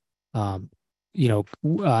much, um, you know,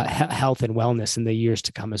 health and wellness in the years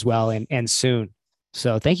to come as well, and soon.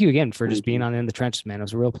 So thank you again for just Thank being you. on In the Trenches, man. It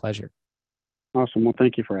was a real pleasure. Awesome. Well,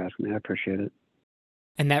 thank you for asking me. I appreciate it.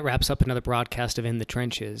 And that wraps up another broadcast of In the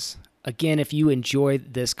Trenches. Again, if you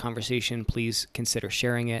enjoyed this conversation, please consider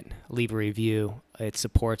sharing it, leave a review. It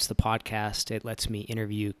supports the podcast. It lets me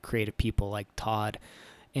interview creative people like Todd.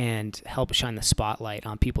 and help shine the spotlight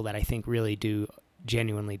on people that I think really do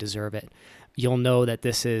genuinely deserve it. You'll know that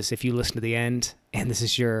this is, if you listen to the end and this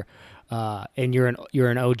is your and you're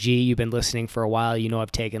an OG, you've been listening for a while, you know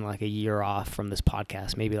I've taken like a year off from this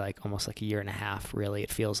podcast, maybe like almost like a year and a half, really,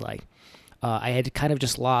 it feels like. I had kind of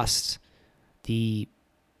just lost the,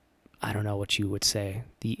 I don't know what you would say,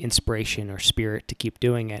 the inspiration or spirit to keep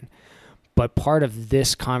doing it. But part of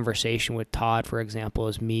this conversation with Todd, for example,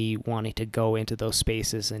 is me wanting to go into those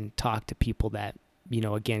spaces and talk to people that,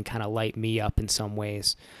 again, kind of light me up in some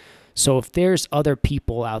ways. So if there's other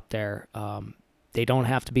people out there, they don't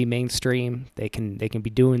have to be mainstream. They can be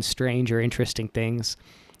doing strange or interesting things.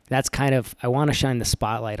 That's kind of, I want to shine the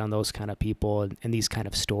spotlight on those kind of people and these kind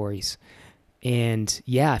of stories. And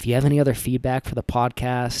yeah, if you have any other feedback for the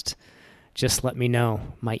podcast, just let me know.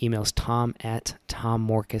 My email is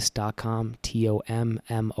tom@tommorkes.com,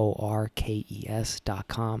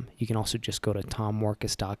 TOMMORKES.com. You can also just go to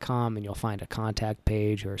tommorkes.com and you'll find a contact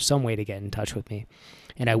page or some way to get in touch with me.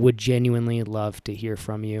 And I would genuinely love to hear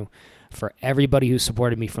from you. For everybody who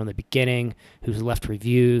supported me from the beginning, who's left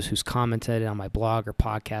reviews, who's commented on my blog or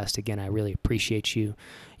podcast, again, I really appreciate you.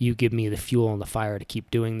 You give me the fuel and the fire to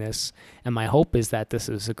keep doing this. And my hope is that this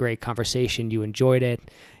is a great conversation. You enjoyed it,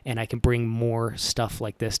 and I can bring more stuff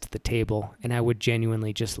like this to the table. And I would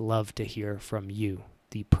genuinely just love to hear from you,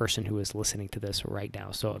 the person who is listening to this right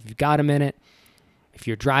now. So if you've got a minute, if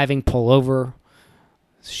you're driving, pull over,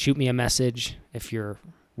 shoot me a message. If you're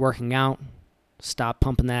working out, stop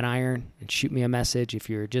pumping that iron and shoot me a message. If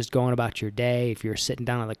you're just going about your day, if you're sitting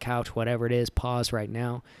down on the couch, whatever it is, pause right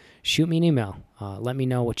now. Shoot me an email. Let me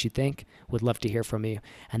know what you think. Would love to hear from you.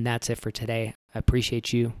 And that's it for today. I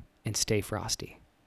appreciate you, and stay frosty.